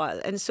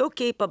able and so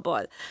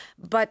capable,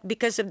 but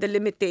because of the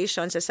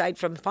limitations, aside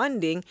from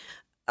funding,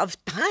 of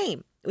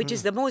time, which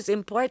is the most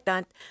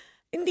important,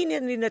 hindi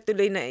nila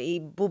tuloy na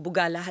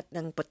ibubuga lahat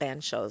ng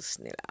potentials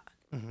nila.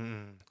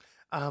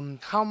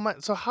 How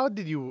much? So how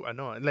did you?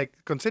 Like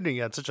considering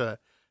you had such a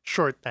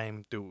short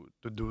time to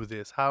do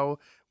this,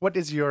 what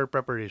is your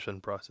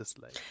preparation process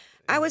like?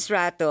 I was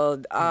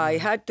rattled. I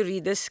had to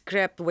read the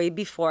script way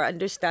before,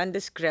 understand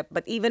the script.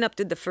 But even up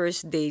to the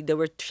first day, there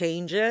were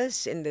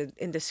changes in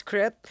the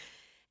script.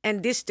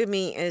 And this to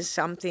me is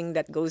something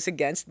that goes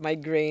against my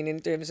grain in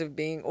terms of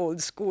being old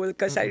school,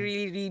 because I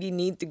really, really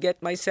need to get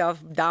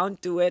myself down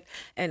to it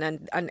and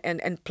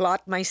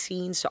plot my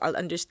scenes so I'll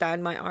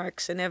understand my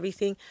arcs and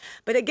everything.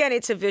 But again,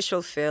 it's a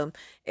visual film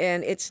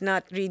and it's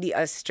not really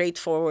a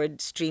straightforward,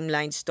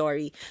 streamlined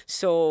story.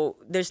 So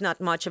there's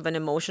not much of an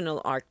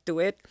emotional arc to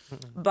it.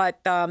 But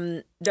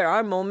there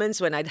are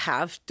moments when I'd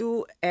have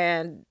to,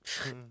 and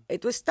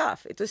it was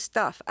tough. It was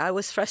tough. I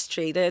was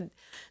frustrated.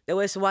 There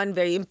was one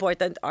very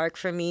important arc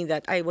for me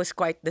that I was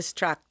quite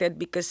distracted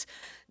because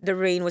the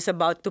rain was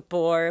about to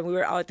pour. We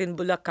were out in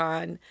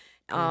Bulacan.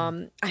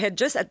 I had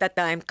just at that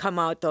time come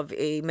out of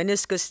a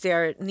meniscus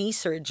tear knee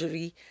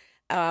surgery.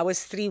 I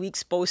was 3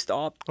 weeks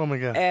post-op. Oh my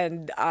God.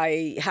 And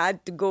I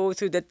had to go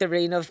through the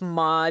terrain of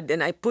mud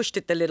and I pushed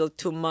it a little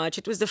too much.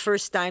 It was the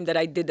first time that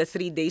I did a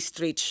 3-day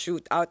straight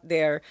shoot out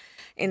there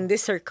in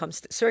this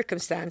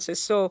circumstances.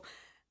 So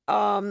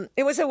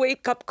it was a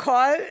wake-up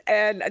call,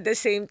 and at the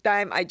same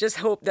time, I just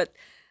hope that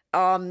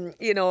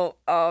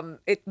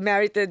it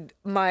merited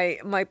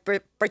my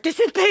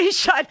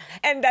participation,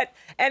 and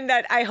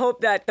that I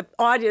hope that the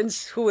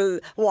audience who will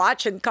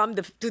watch and come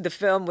to the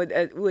film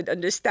would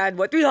understand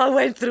what we all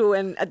went through,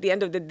 and at the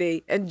end of the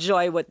day,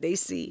 enjoy what they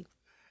see.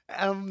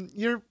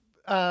 You're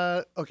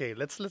okay.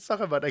 Let's talk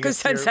about, I Kung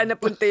guess, saan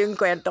napunta yung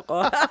kwento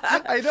ko.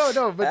 I don't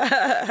know,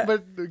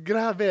 but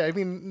grabe. I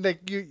mean,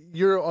 like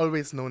you're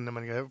always known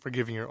naman for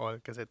giving your all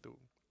kasi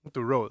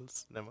to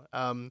roles.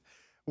 Naman.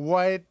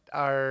 What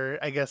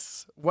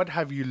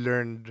have you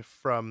learned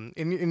from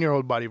in your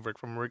whole body of work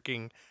from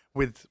working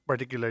with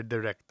particular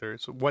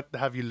directors? What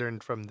have you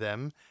learned from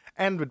them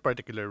and with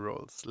particular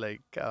roles?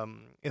 Like,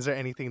 is there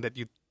anything that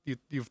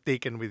you've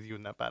taken with you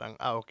na parang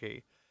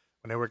okay,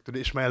 when I worked with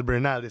Ishmael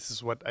Bernal, this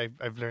is what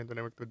I've learned when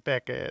I worked with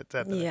Peke,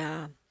 etc.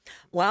 Yeah.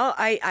 Well,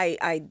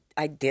 I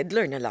did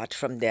learn a lot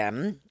from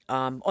them.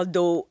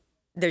 Although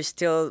there's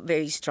still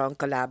very strong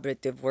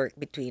collaborative work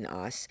between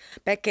us.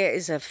 Peke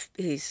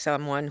he's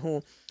someone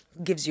who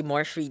gives you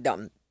more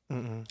freedom.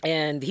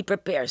 And he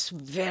prepares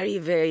very,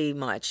 very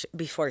much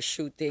before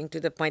shooting, to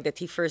the point that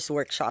he first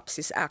workshops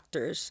his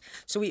actors.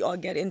 So we all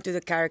get into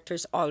the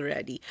characters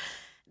already.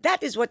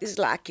 That is what is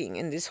lacking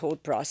in this whole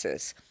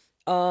process.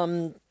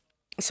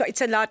 So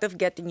it's a lot of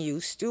getting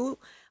used to.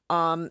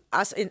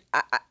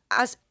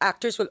 As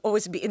actors will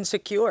always be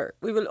insecure.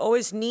 We will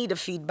always need a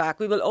feedback.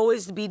 We will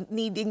always be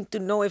needing to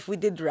know if we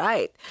did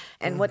right.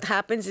 And what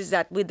happens is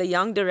that with the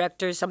young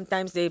directors,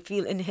 sometimes they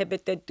feel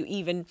inhibited to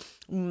even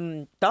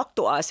talk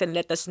to us and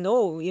let us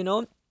know,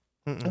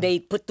 They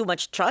put too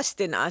much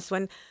trust in us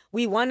when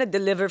we want to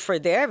deliver for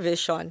their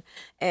vision.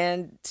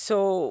 And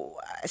so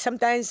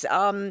sometimes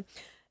I'm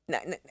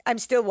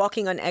still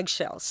walking on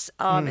eggshells,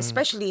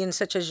 especially in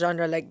such a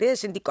genre like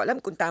this. Hindi ko alam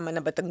kung tama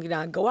na ba itong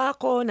ginagawa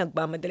ko,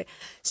 nagmamadali.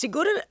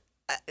 Siguro,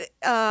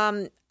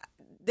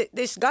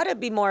 there's got to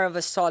be more of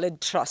a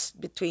solid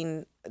trust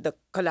between the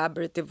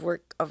collaborative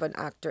work of an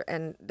actor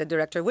and the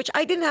director, which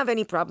I didn't have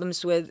any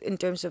problems with in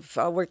terms of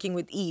working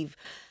with Eve.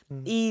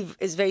 Eve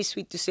is very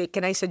sweet to say,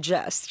 "Can I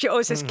suggest?" She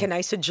always says, "Can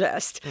I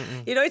suggest?"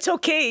 It's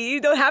okay.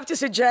 You don't have to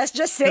suggest.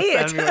 Just say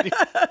it.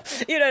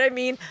 You know what I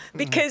mean?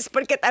 Because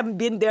I've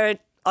been there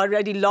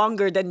already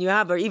longer than you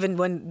have, or even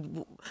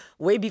when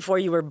way before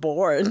you were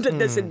born. That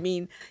doesn't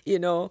mean,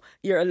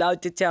 you're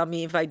allowed to tell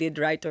me if I did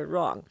right or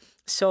wrong.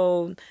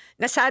 So,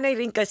 nasanay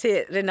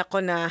rin ako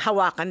na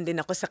hawakan din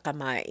ako sa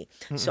kamay.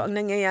 So, ang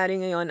nangyayari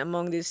ngayon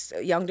among these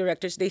young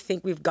directors, they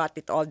think we've got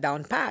it all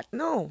down pat.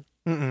 No.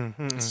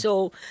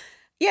 So,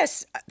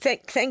 yes,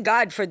 thank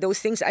God for those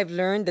things I've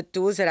learned, the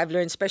tools that I've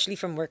learned, especially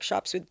from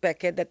workshops with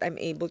Peke, that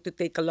I'm able to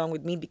take along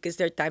with me, because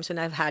there are times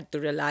when I've had to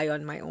rely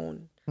on my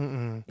own,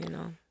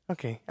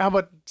 Okay. How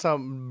about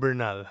some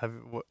Bernal?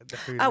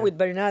 With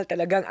Bernal,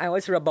 talagang I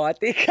was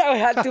robotic. I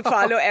had to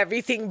follow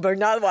everything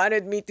Bernal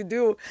wanted me to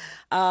do.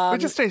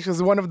 Which is strange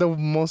because one of the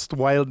most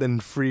wild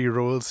and free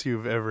roles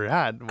you've ever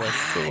had was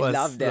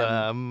love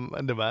them.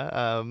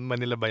 diba?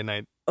 Manila by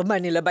Night.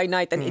 Manila by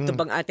Night and Ito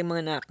Bang Ating Mga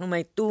Anak,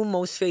 my two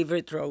most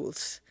favorite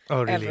roles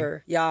Oh, really?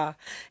 ever. Yeah.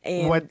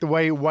 And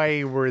Why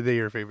were they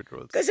your favorite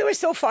roles? because they were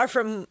so far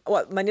from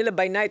Manila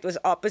by Night was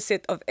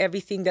opposite of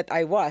everything that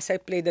I was. I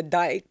played a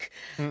dyke.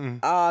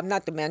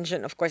 Not to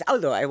mention, of course,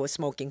 although I was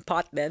smoking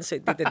pot then, so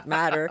it didn't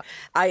matter.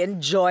 I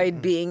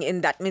enjoyed being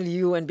in that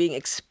milieu and being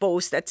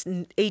exposed. That's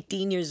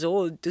 18 years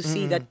old to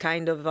see that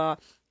kind of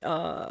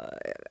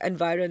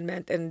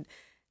environment. And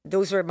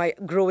those were my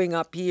growing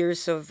up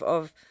years of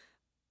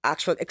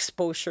actual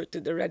exposure to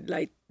the red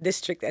light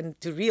district and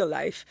to real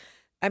life.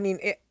 I mean,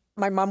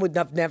 my mom would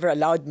have never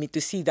allowed me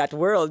to see that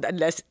world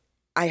unless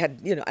I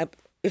had,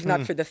 if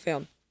not for the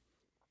film.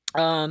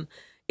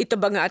 Ito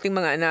Bang Ating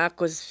Mga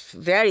Anak was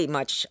very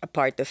much a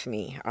part of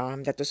me.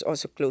 That was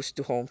also close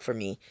to home for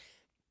me.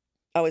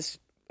 I was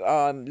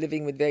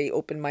living with very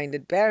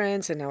open-minded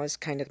parents and I was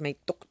kind of may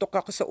tuk-tuk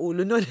ako sa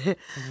ulo nun.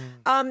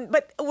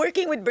 But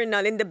working with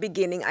Bernal in the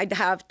beginning, I'd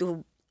have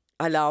to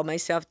allow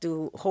myself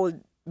to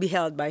be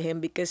held by him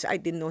because I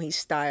didn't know his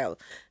style.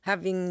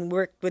 Having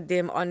worked with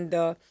him on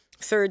the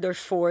third or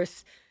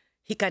fourth,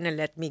 he kind of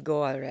let me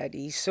go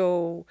already.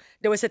 So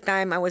there was a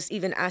time I was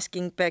even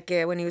asking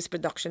Peke when he was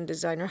production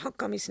designer, how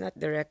come he's not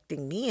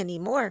directing me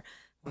anymore?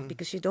 Well,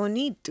 because you don't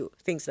need to.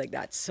 Things like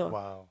that. So,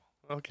 Wow.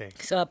 Okay.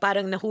 So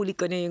parang nahuli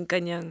ko na yung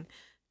kanyang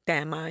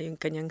tema, yung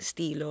kanyang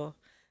stilo.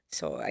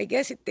 So I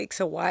guess it takes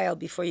a while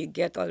before you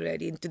get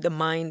already into the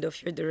mind of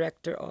your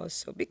director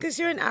also. Because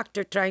you're an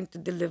actor trying to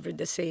deliver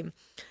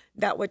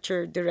that what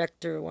your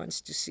director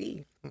wants to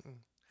see.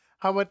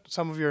 How about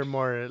some of your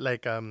more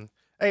like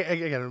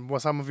again,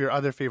 was some of your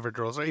other favorite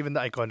roles or even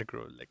the iconic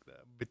role like the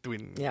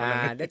between?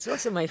 Yeah, that's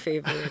also my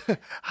favorite.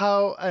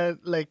 How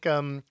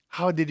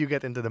how did you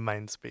get into the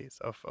mind space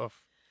of?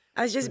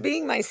 I was just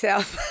being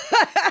myself.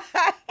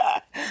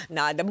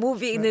 The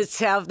movie in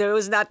itself, there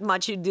was not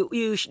much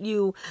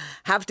you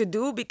have to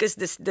do because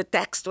the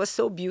text was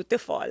so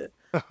beautiful.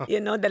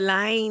 The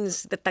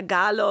lines, the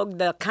Tagalog,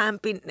 the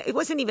campy. It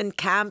wasn't even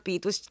campy.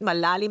 It was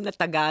malalim na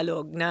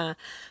Tagalog na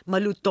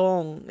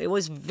malutong. It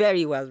was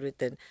very well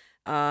written.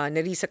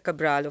 Nerissa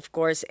Cabral, of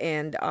course,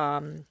 and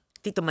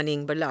Tito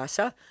Maning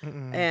Barlasa.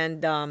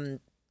 And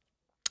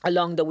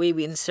along the way,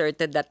 we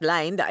inserted that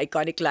line, the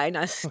iconic line,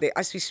 as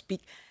we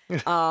speak.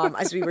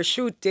 As we were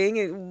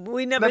shooting,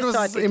 we never That was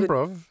thought it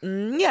improv?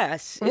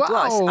 Yes, it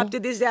was. Up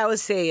to this day, I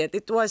will say it.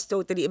 It was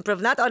totally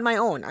improv, not on my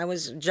own. I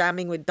was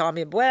jamming with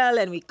Tommy Buell,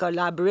 and we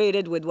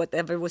collaborated with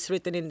whatever was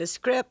written in the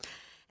script,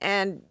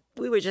 and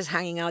we were just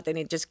hanging out, and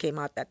it just came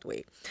out that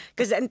way.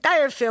 Because the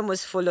entire film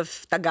was full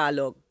of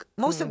Tagalog.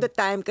 Most of the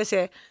time,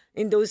 kasi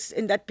in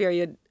that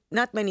period,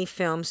 not many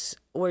films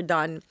were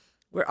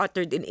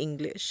uttered in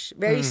English.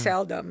 Very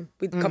seldom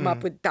we'd come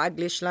up with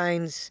Taglish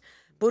lines.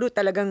 Puro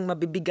talagang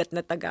mabibigat na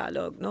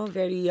Tagalog, no?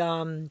 Very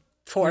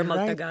formal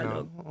Right,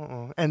 Tagalog.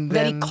 no? And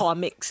Very then,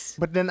 comics.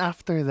 But then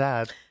after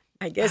that,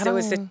 I guess there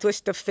was a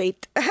twist of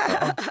fate.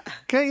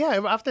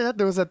 after that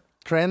there was a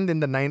trend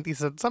in the 90s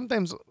that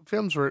sometimes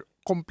films were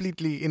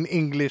completely in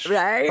English,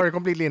 Right? or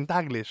completely in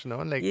Taglish, no?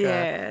 Like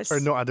Yes.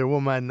 or No Other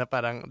Woman na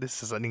parang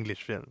this is an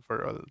English film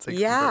for all safety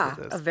Yeah,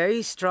 purposes. a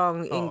very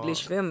strong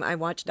English film. I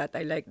watched that.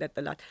 I like that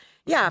a lot.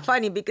 Yeah,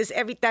 funny because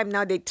every time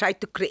now they try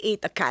to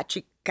create a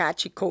catchy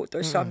quote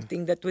or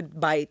something that would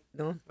bite,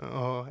 no?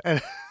 Oh, and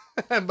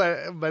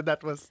but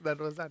that was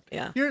that.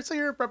 Yeah.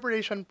 Your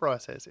preparation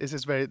process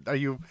are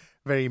you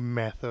very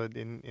method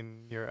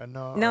in your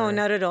ano? No, or-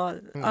 not at all.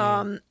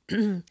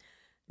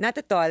 Not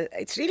at all.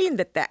 It's really in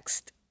the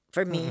text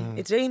for me.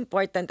 It's very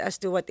important as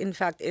to what in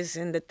fact is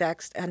in the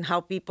text and how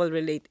people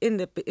relate in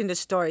the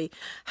story,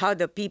 how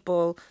the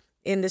people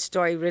in the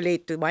story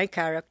relate to my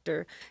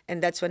character, and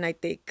that's when I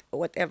take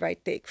whatever I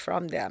take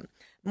from them.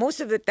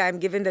 Most of the time,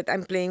 given that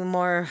I'm playing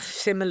more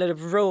similar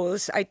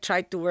roles, I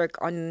try to work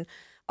on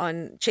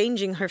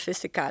changing her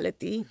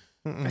physicality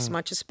as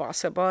much as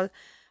possible.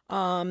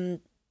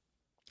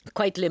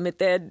 Quite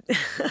limited.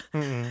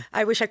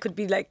 I wish I could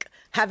be like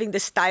having the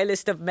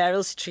stylist of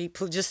Meryl Streep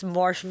who just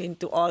morph me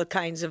into all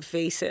kinds of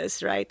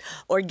faces, right?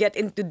 Or get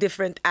into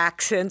different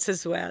accents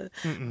as well.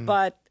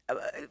 But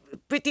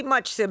pretty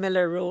much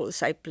similar roles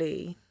I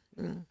play.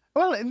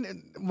 Well,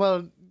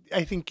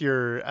 I think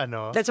you're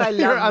That's why I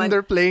you're love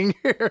underplaying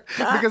here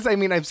because I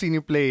mean I've seen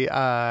you play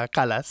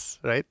Kalas,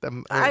 right?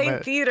 In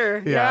theater.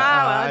 Yeah,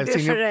 Yeah, I've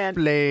seen you different.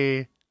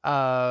 play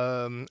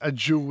a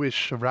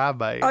Jewish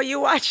rabbi. Oh,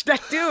 you watched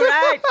that too,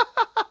 right?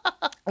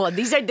 Well,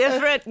 these are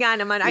different nga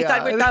naman. I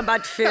thought we were talking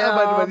about film.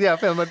 but yeah,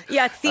 film. But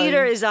Yeah,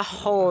 theater is a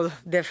whole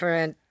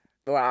different,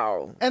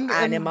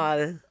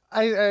 animal.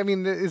 I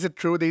mean, is it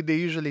true? They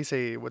usually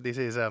say what they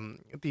say is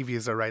TV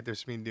is a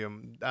writer's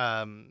medium,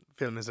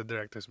 film is a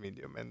director's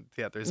medium, and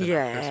theater is an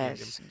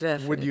actor's medium.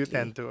 Yes, Would you definitely.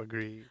 tend to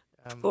agree?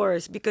 Of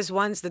course, because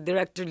once the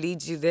director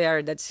leads you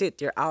there, that's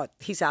it. You're out.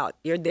 He's out.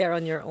 You're there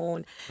on your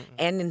own.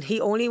 And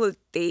he only will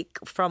take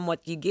from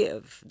what you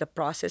give, the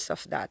process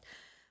of that.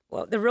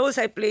 Well, the roles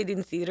I played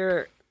in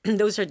theater,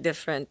 those are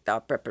different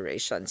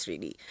preparations,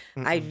 really.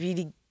 I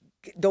really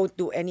don't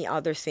do any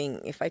other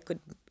thing if I could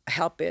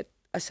help it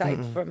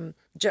aside from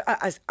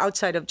as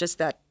outside of just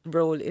that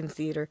role in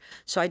theater.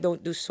 So I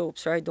don't do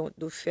soaps or I don't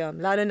do film.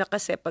 Lalo na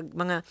kasi pag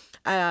mga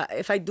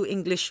if I do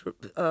English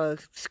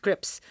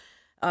scripts,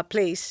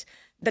 plays,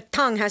 the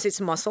tongue has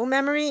its muscle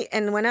memory.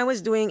 And when I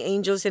was doing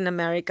Angels in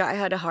America, I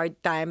had a hard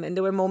time. And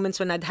there were moments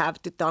when I'd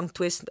have to tongue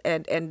twist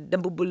and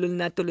nabubulol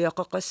na tuloy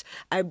ako because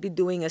I'd be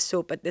doing a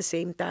soap at the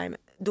same time,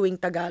 doing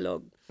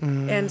Tagalog.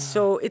 And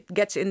so it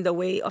gets in the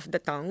way of the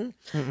tongue.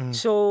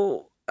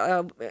 So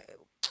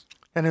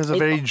And it was a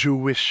very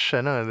Jewish,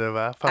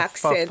 diba?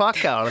 Accent.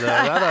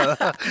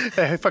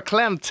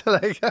 Verklempt.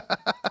 Like,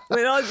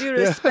 with all due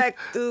respect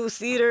to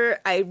theater,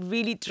 I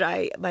really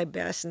try my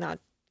best not,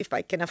 if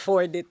I can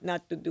afford it,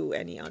 not to do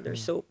any other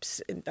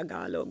soaps in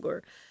Tagalog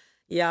or,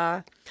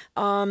 yeah.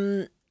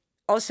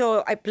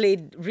 Also, I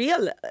played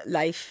real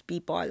life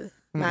people,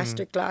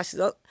 master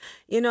classes.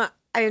 You know,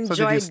 I enjoyed.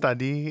 so did you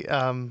study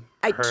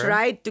I her?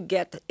 tried to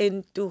get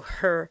into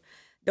her.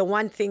 The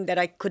one thing that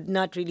I could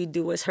not really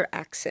do was her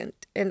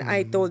accent. And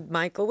I told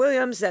Michael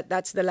Williams that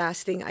that's the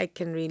last thing I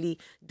can really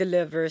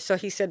deliver. So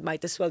he said,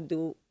 might as well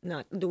do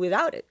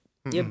without it.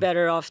 You're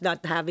better off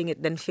not having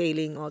it than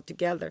failing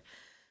altogether.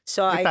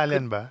 So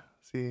Italian ba?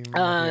 Si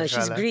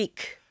she's Gala?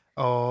 Greek.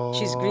 Oh.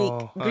 She's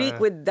Greek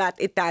with that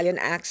Italian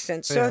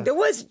accent. So there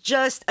was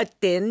just a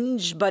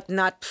tinge, but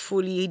not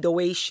fully the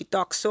way she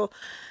talks. So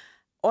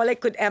all I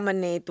could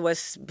emanate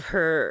was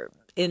her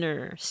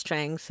inner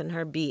strength and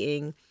her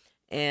being,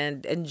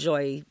 and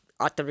enjoy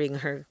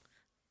uttering her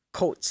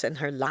quotes and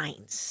her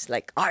lines.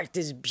 Like, art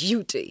is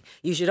beauty.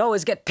 You should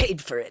always get paid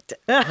for it.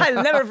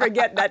 I'll never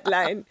forget that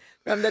line.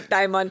 From that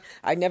time on,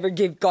 I never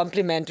give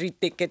complimentary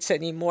tickets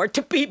anymore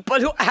to people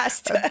who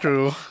asked.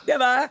 True.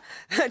 Diba?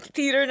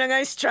 Theater na nga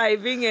is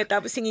striving eh.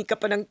 Tapos hingi ka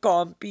pa ng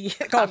compy.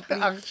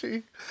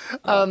 Actually,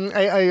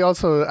 I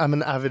also am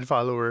an avid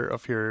follower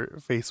of your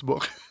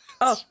Facebook.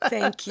 Oh,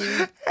 thank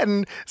you.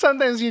 And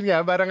sometimes yun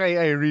nga, parang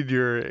I read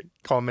your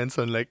comments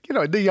on like,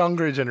 the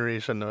younger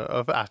generation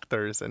of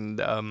actors and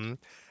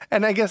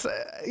I guess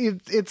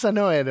it's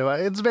diba?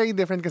 It's very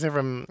different kasi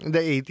from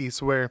the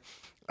 80s where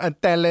a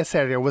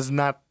teleserye was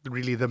not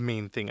really the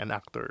main thing an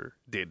actor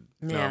did.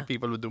 Yeah.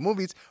 People would do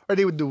movies or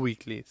they would do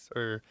weeklies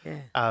or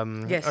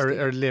Yes,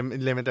 or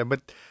limited.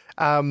 But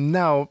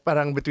now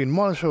parang between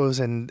mall shows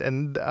and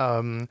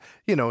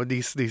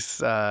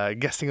these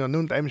guesting on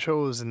noontime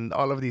shows and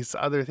all of these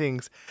other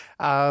things,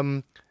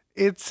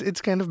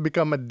 it's kind of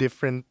become a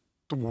different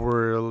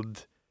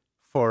world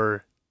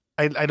for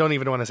I don't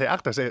even want to say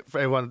actors.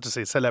 I wanted to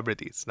say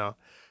celebrities now.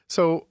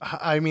 So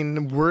I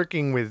mean,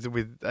 working with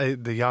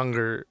the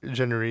younger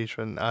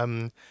generation,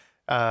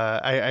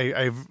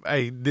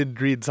 I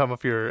did read some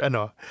of your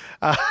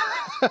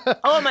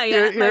Oh my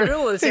God, my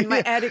rules and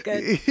my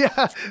etiquette.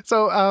 Yeah.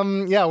 So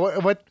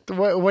what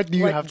do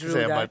you What have to drew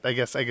say that? about I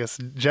guess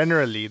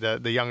generally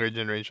the younger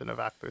generation of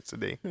actors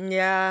today?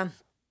 Yeah.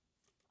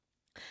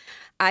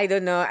 I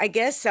don't know. I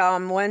guess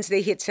once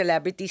they hit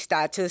celebrity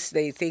status,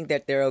 they think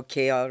that they're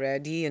okay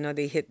already.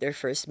 They hit their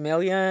first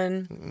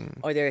million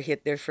or they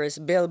hit their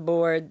first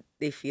billboard.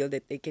 They feel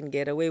that they can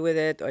get away with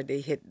it, or they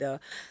hit the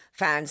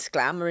fans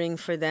clamoring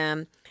for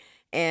them.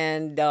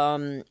 And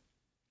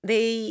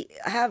they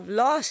have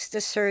lost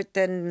a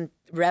certain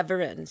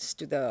reverence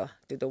to the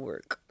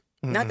work.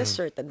 Not a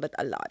certain, but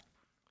a lot.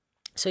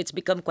 So it's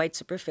become quite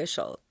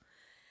superficial.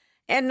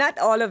 And not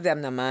all of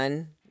them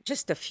naman.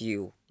 Just a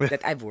few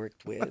that I've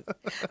worked with.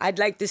 I'd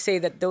like to say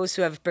that those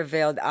who have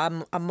prevailed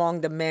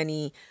among the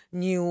many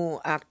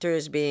new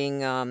actors being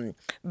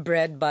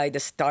bred by the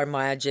Star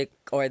Magic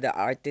or the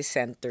artist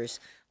centers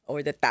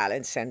or the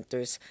talent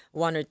centers,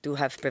 one or two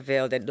have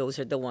prevailed, and those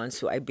are the ones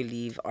who I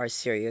believe are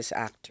serious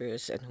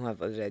actors and who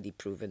have already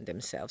proven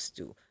themselves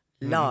to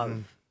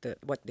love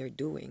what they're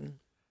doing.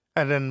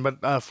 And then,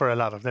 but for a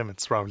lot of them,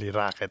 it's probably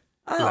racket,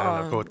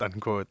 quote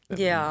unquote.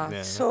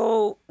 Yeah.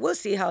 So we'll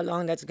see how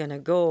long that's gonna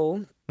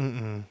go.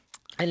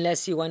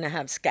 Unless you want to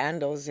have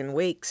scandals in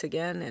wakes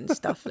again and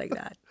stuff like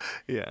that.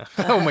 Yeah.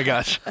 Oh my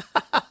gosh.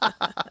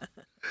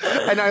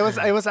 And I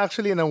was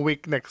actually in a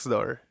wake next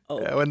door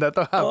when that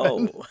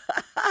happened.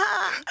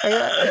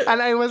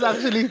 And I was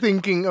actually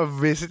thinking of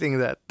visiting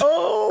that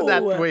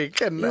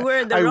wake. And You were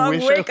in the I wrong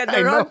wish wake at the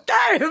I know. wrong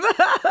time.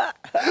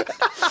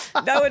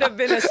 That would have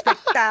been a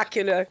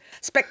spectaculo.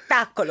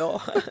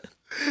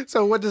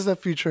 So what does the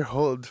future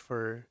hold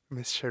for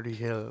Miss Sherry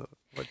Hill?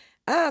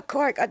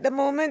 Cork, at the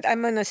moment,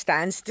 I'm on a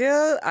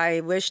standstill. I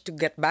wish to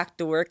get back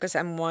to work because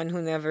I'm one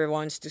who never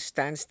wants to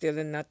stand still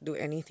and not do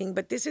anything.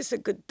 But this is a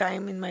good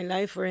time in my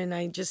life wherein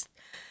I just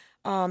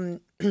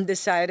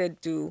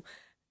decided to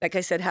like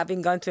I said,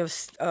 having gone to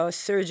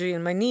surgery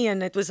in my knee,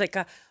 and it was like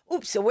a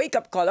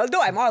wake-up call.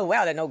 Although I'm all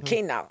well and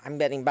okay now. I'm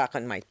getting back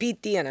on my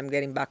PT, and I'm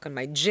getting back on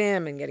my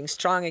gym and getting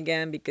strong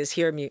again because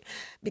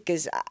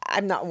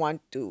I'm not one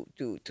to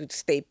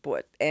stay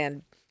put.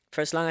 And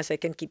for as long as I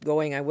can keep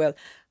going, I will.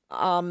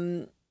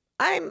 I'm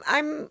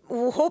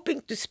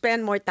hoping to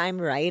spend more time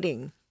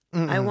writing.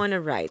 I want to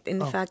write.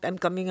 In fact, I'm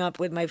coming up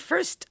with my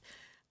first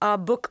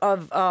book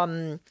of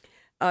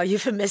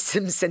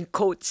euphemisms and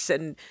quotes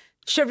and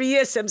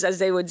Shariisms, as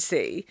they would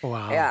say.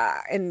 Wow. Yeah,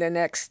 in the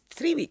next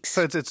 3 weeks.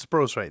 So it's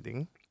prose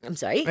writing. I'm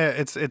sorry.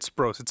 It's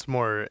prose. It's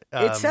more.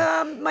 It's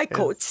my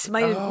quotes,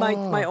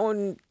 my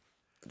own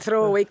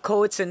throwaway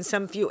quotes and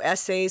some few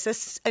essays.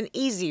 It's an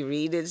easy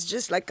read. It's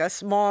just like a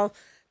small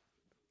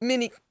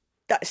mini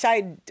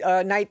side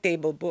night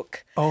table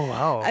book. Oh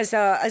wow. As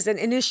an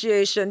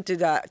initiation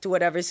to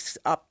whatever's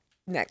up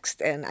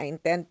next, and I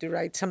intend to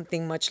write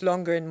something much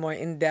longer and more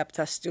in depth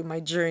as to my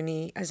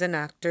journey as an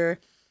actor.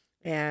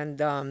 And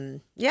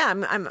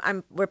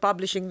we're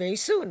publishing very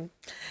soon,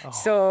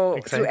 so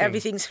exciting.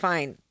 everything's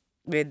fine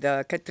with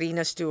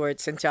Katrina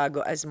Stewart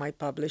Santiago as my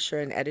publisher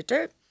and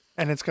editor.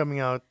 And it's coming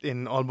out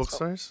in all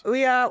bookstores?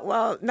 We are,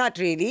 well, not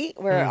really.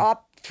 We're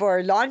up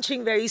for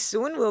launching very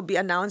soon. We'll be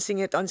announcing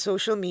it on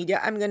social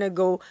media. I'm gonna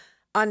go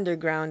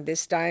underground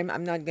this time.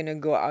 I'm not gonna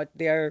go out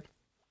there,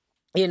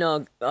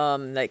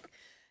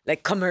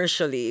 like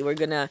commercially. We're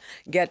gonna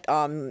get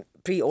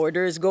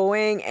pre-orders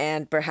going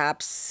and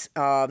perhaps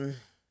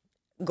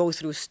go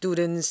through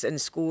students and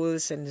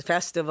schools and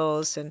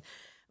festivals, and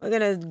we're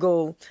gonna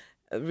go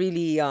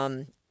really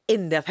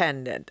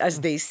independent, as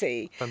they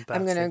say. Fantastic.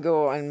 I'm gonna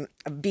go on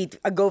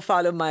go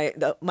follow my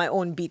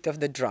own beat of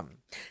the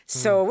drum.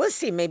 So we'll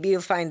see. Maybe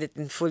you'll find it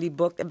in fully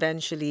booked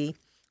eventually.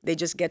 They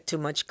just get too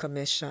much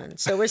commission.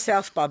 So we're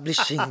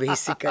self-publishing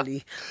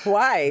basically.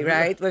 Why,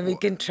 right? When we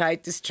can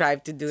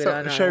strive to do it on our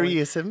own.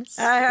 Shariisms?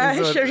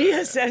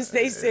 Shariisms,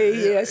 they say,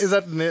 yes. Is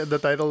that the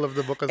title of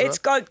the book as well? It's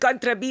called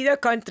Contra Vida,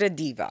 Contra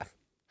Diva.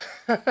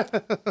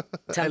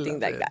 Something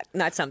like that.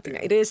 Not something.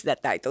 It is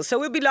that title. So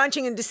we'll be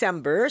launching in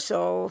December.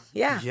 So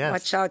Yes,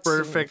 watch out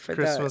perfect for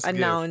Christmas the gift.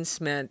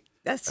 announcement.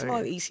 That's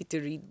small, easy to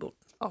read book.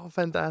 Oh,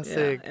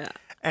 fantastic. Yeah.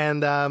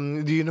 And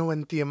do you know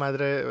when Tia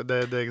Madre,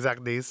 the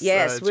exact days?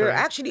 Yes, we're showing?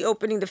 actually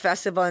opening the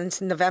festival on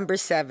November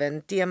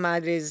 7th. Tia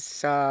Madre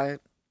is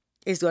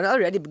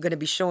already going to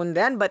be shown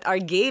then, but our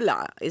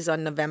gala is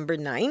on November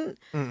 9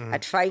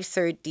 at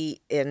 5:30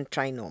 in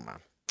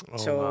Trinoma.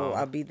 So wow.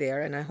 I'll be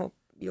there, and I hope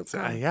you'll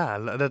come. Yeah,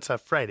 that's a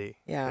Friday.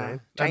 Yeah.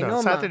 Right? No,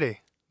 Trinoma.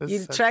 Saturday.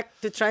 You trek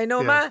to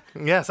Trinoma?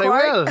 Yeah. Yes, I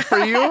Cork? will. For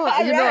you?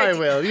 You know I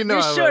will. You know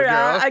You're I will, sure,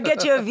 girl. I'll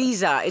get you a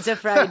visa. It's a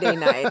Friday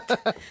night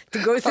to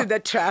go through the I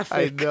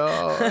traffic.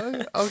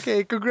 know.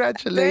 Okay,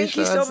 congratulations. Thank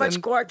you so much,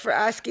 and- Cork, for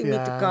asking me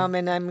to Yeah. come,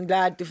 and I'm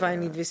glad to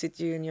finally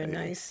visit you in your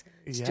nice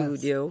Yes.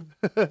 studio.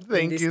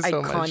 Thank in this you so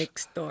iconic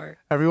much.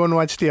 store. Everyone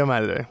watch Tia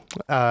Madre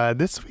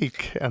this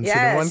week on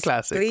Cinema One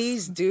Classics.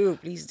 Please do.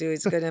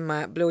 It's gonna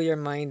blow your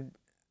mind.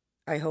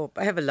 I hope.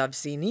 I have a love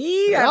scene.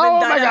 I haven't Oh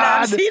done my a love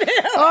God! scene.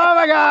 Oh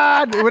my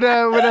God! With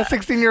a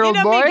 16-year-old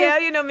boy.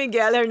 You know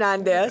Miguel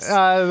Hernandez.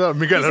 No,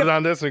 Miguel He's a-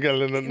 Hernandez. Miguel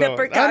Hernandez. the No.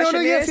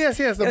 percussionist. Yes.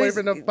 The Oh, he's-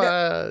 boyfriend of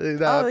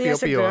the Oh, he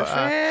has a Pio Pio.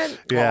 girlfriend?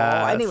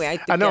 Yeah. Oh, anyway, I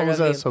took know care it was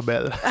of him.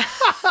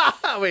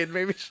 Sobel. Wait,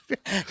 maybe.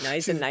 No,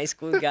 he's a nice,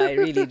 cool guy.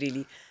 Really,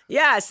 really.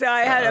 Yeah, so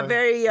I had a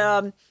very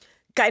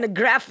kind of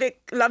graphic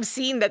love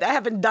scene that I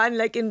haven't done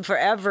like in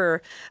forever.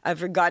 I've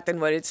forgotten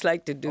what it's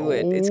like to do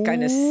it. It's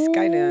kind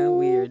of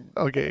weird.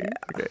 Okay.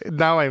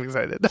 Now I'm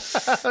excited.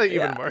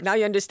 Even more. Now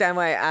you understand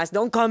why I asked.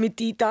 Don't call me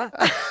Tita.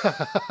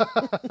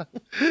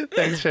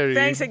 Thanks, Sherry.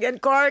 Thanks again,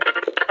 Cork.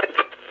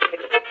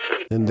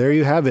 And there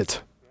you have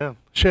it. Yeah.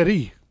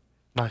 Sherry.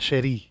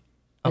 Sherry.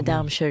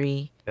 Madame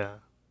Cherie.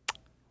 Yeah.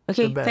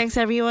 Okay, The best. thanks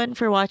everyone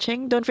for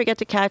watching. Don't forget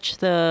to catch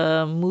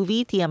the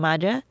movie Tia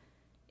Madre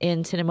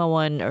in Cinema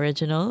One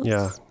Originals.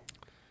 Yeah.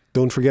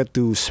 Don't forget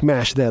to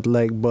smash that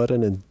like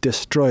button and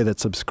destroy that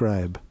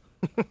subscribe.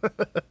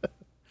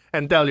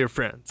 And tell your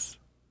friends.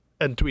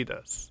 And tweet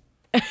us.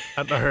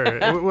 At her.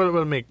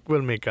 We'll make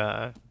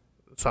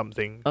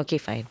something. Okay,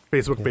 fine.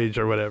 Facebook page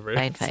or whatever.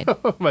 Fine.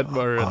 But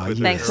more on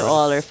Twitter. Thanks to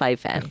all our 5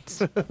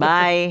 fans.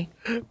 Bye.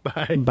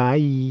 Bye.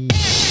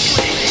 Bye.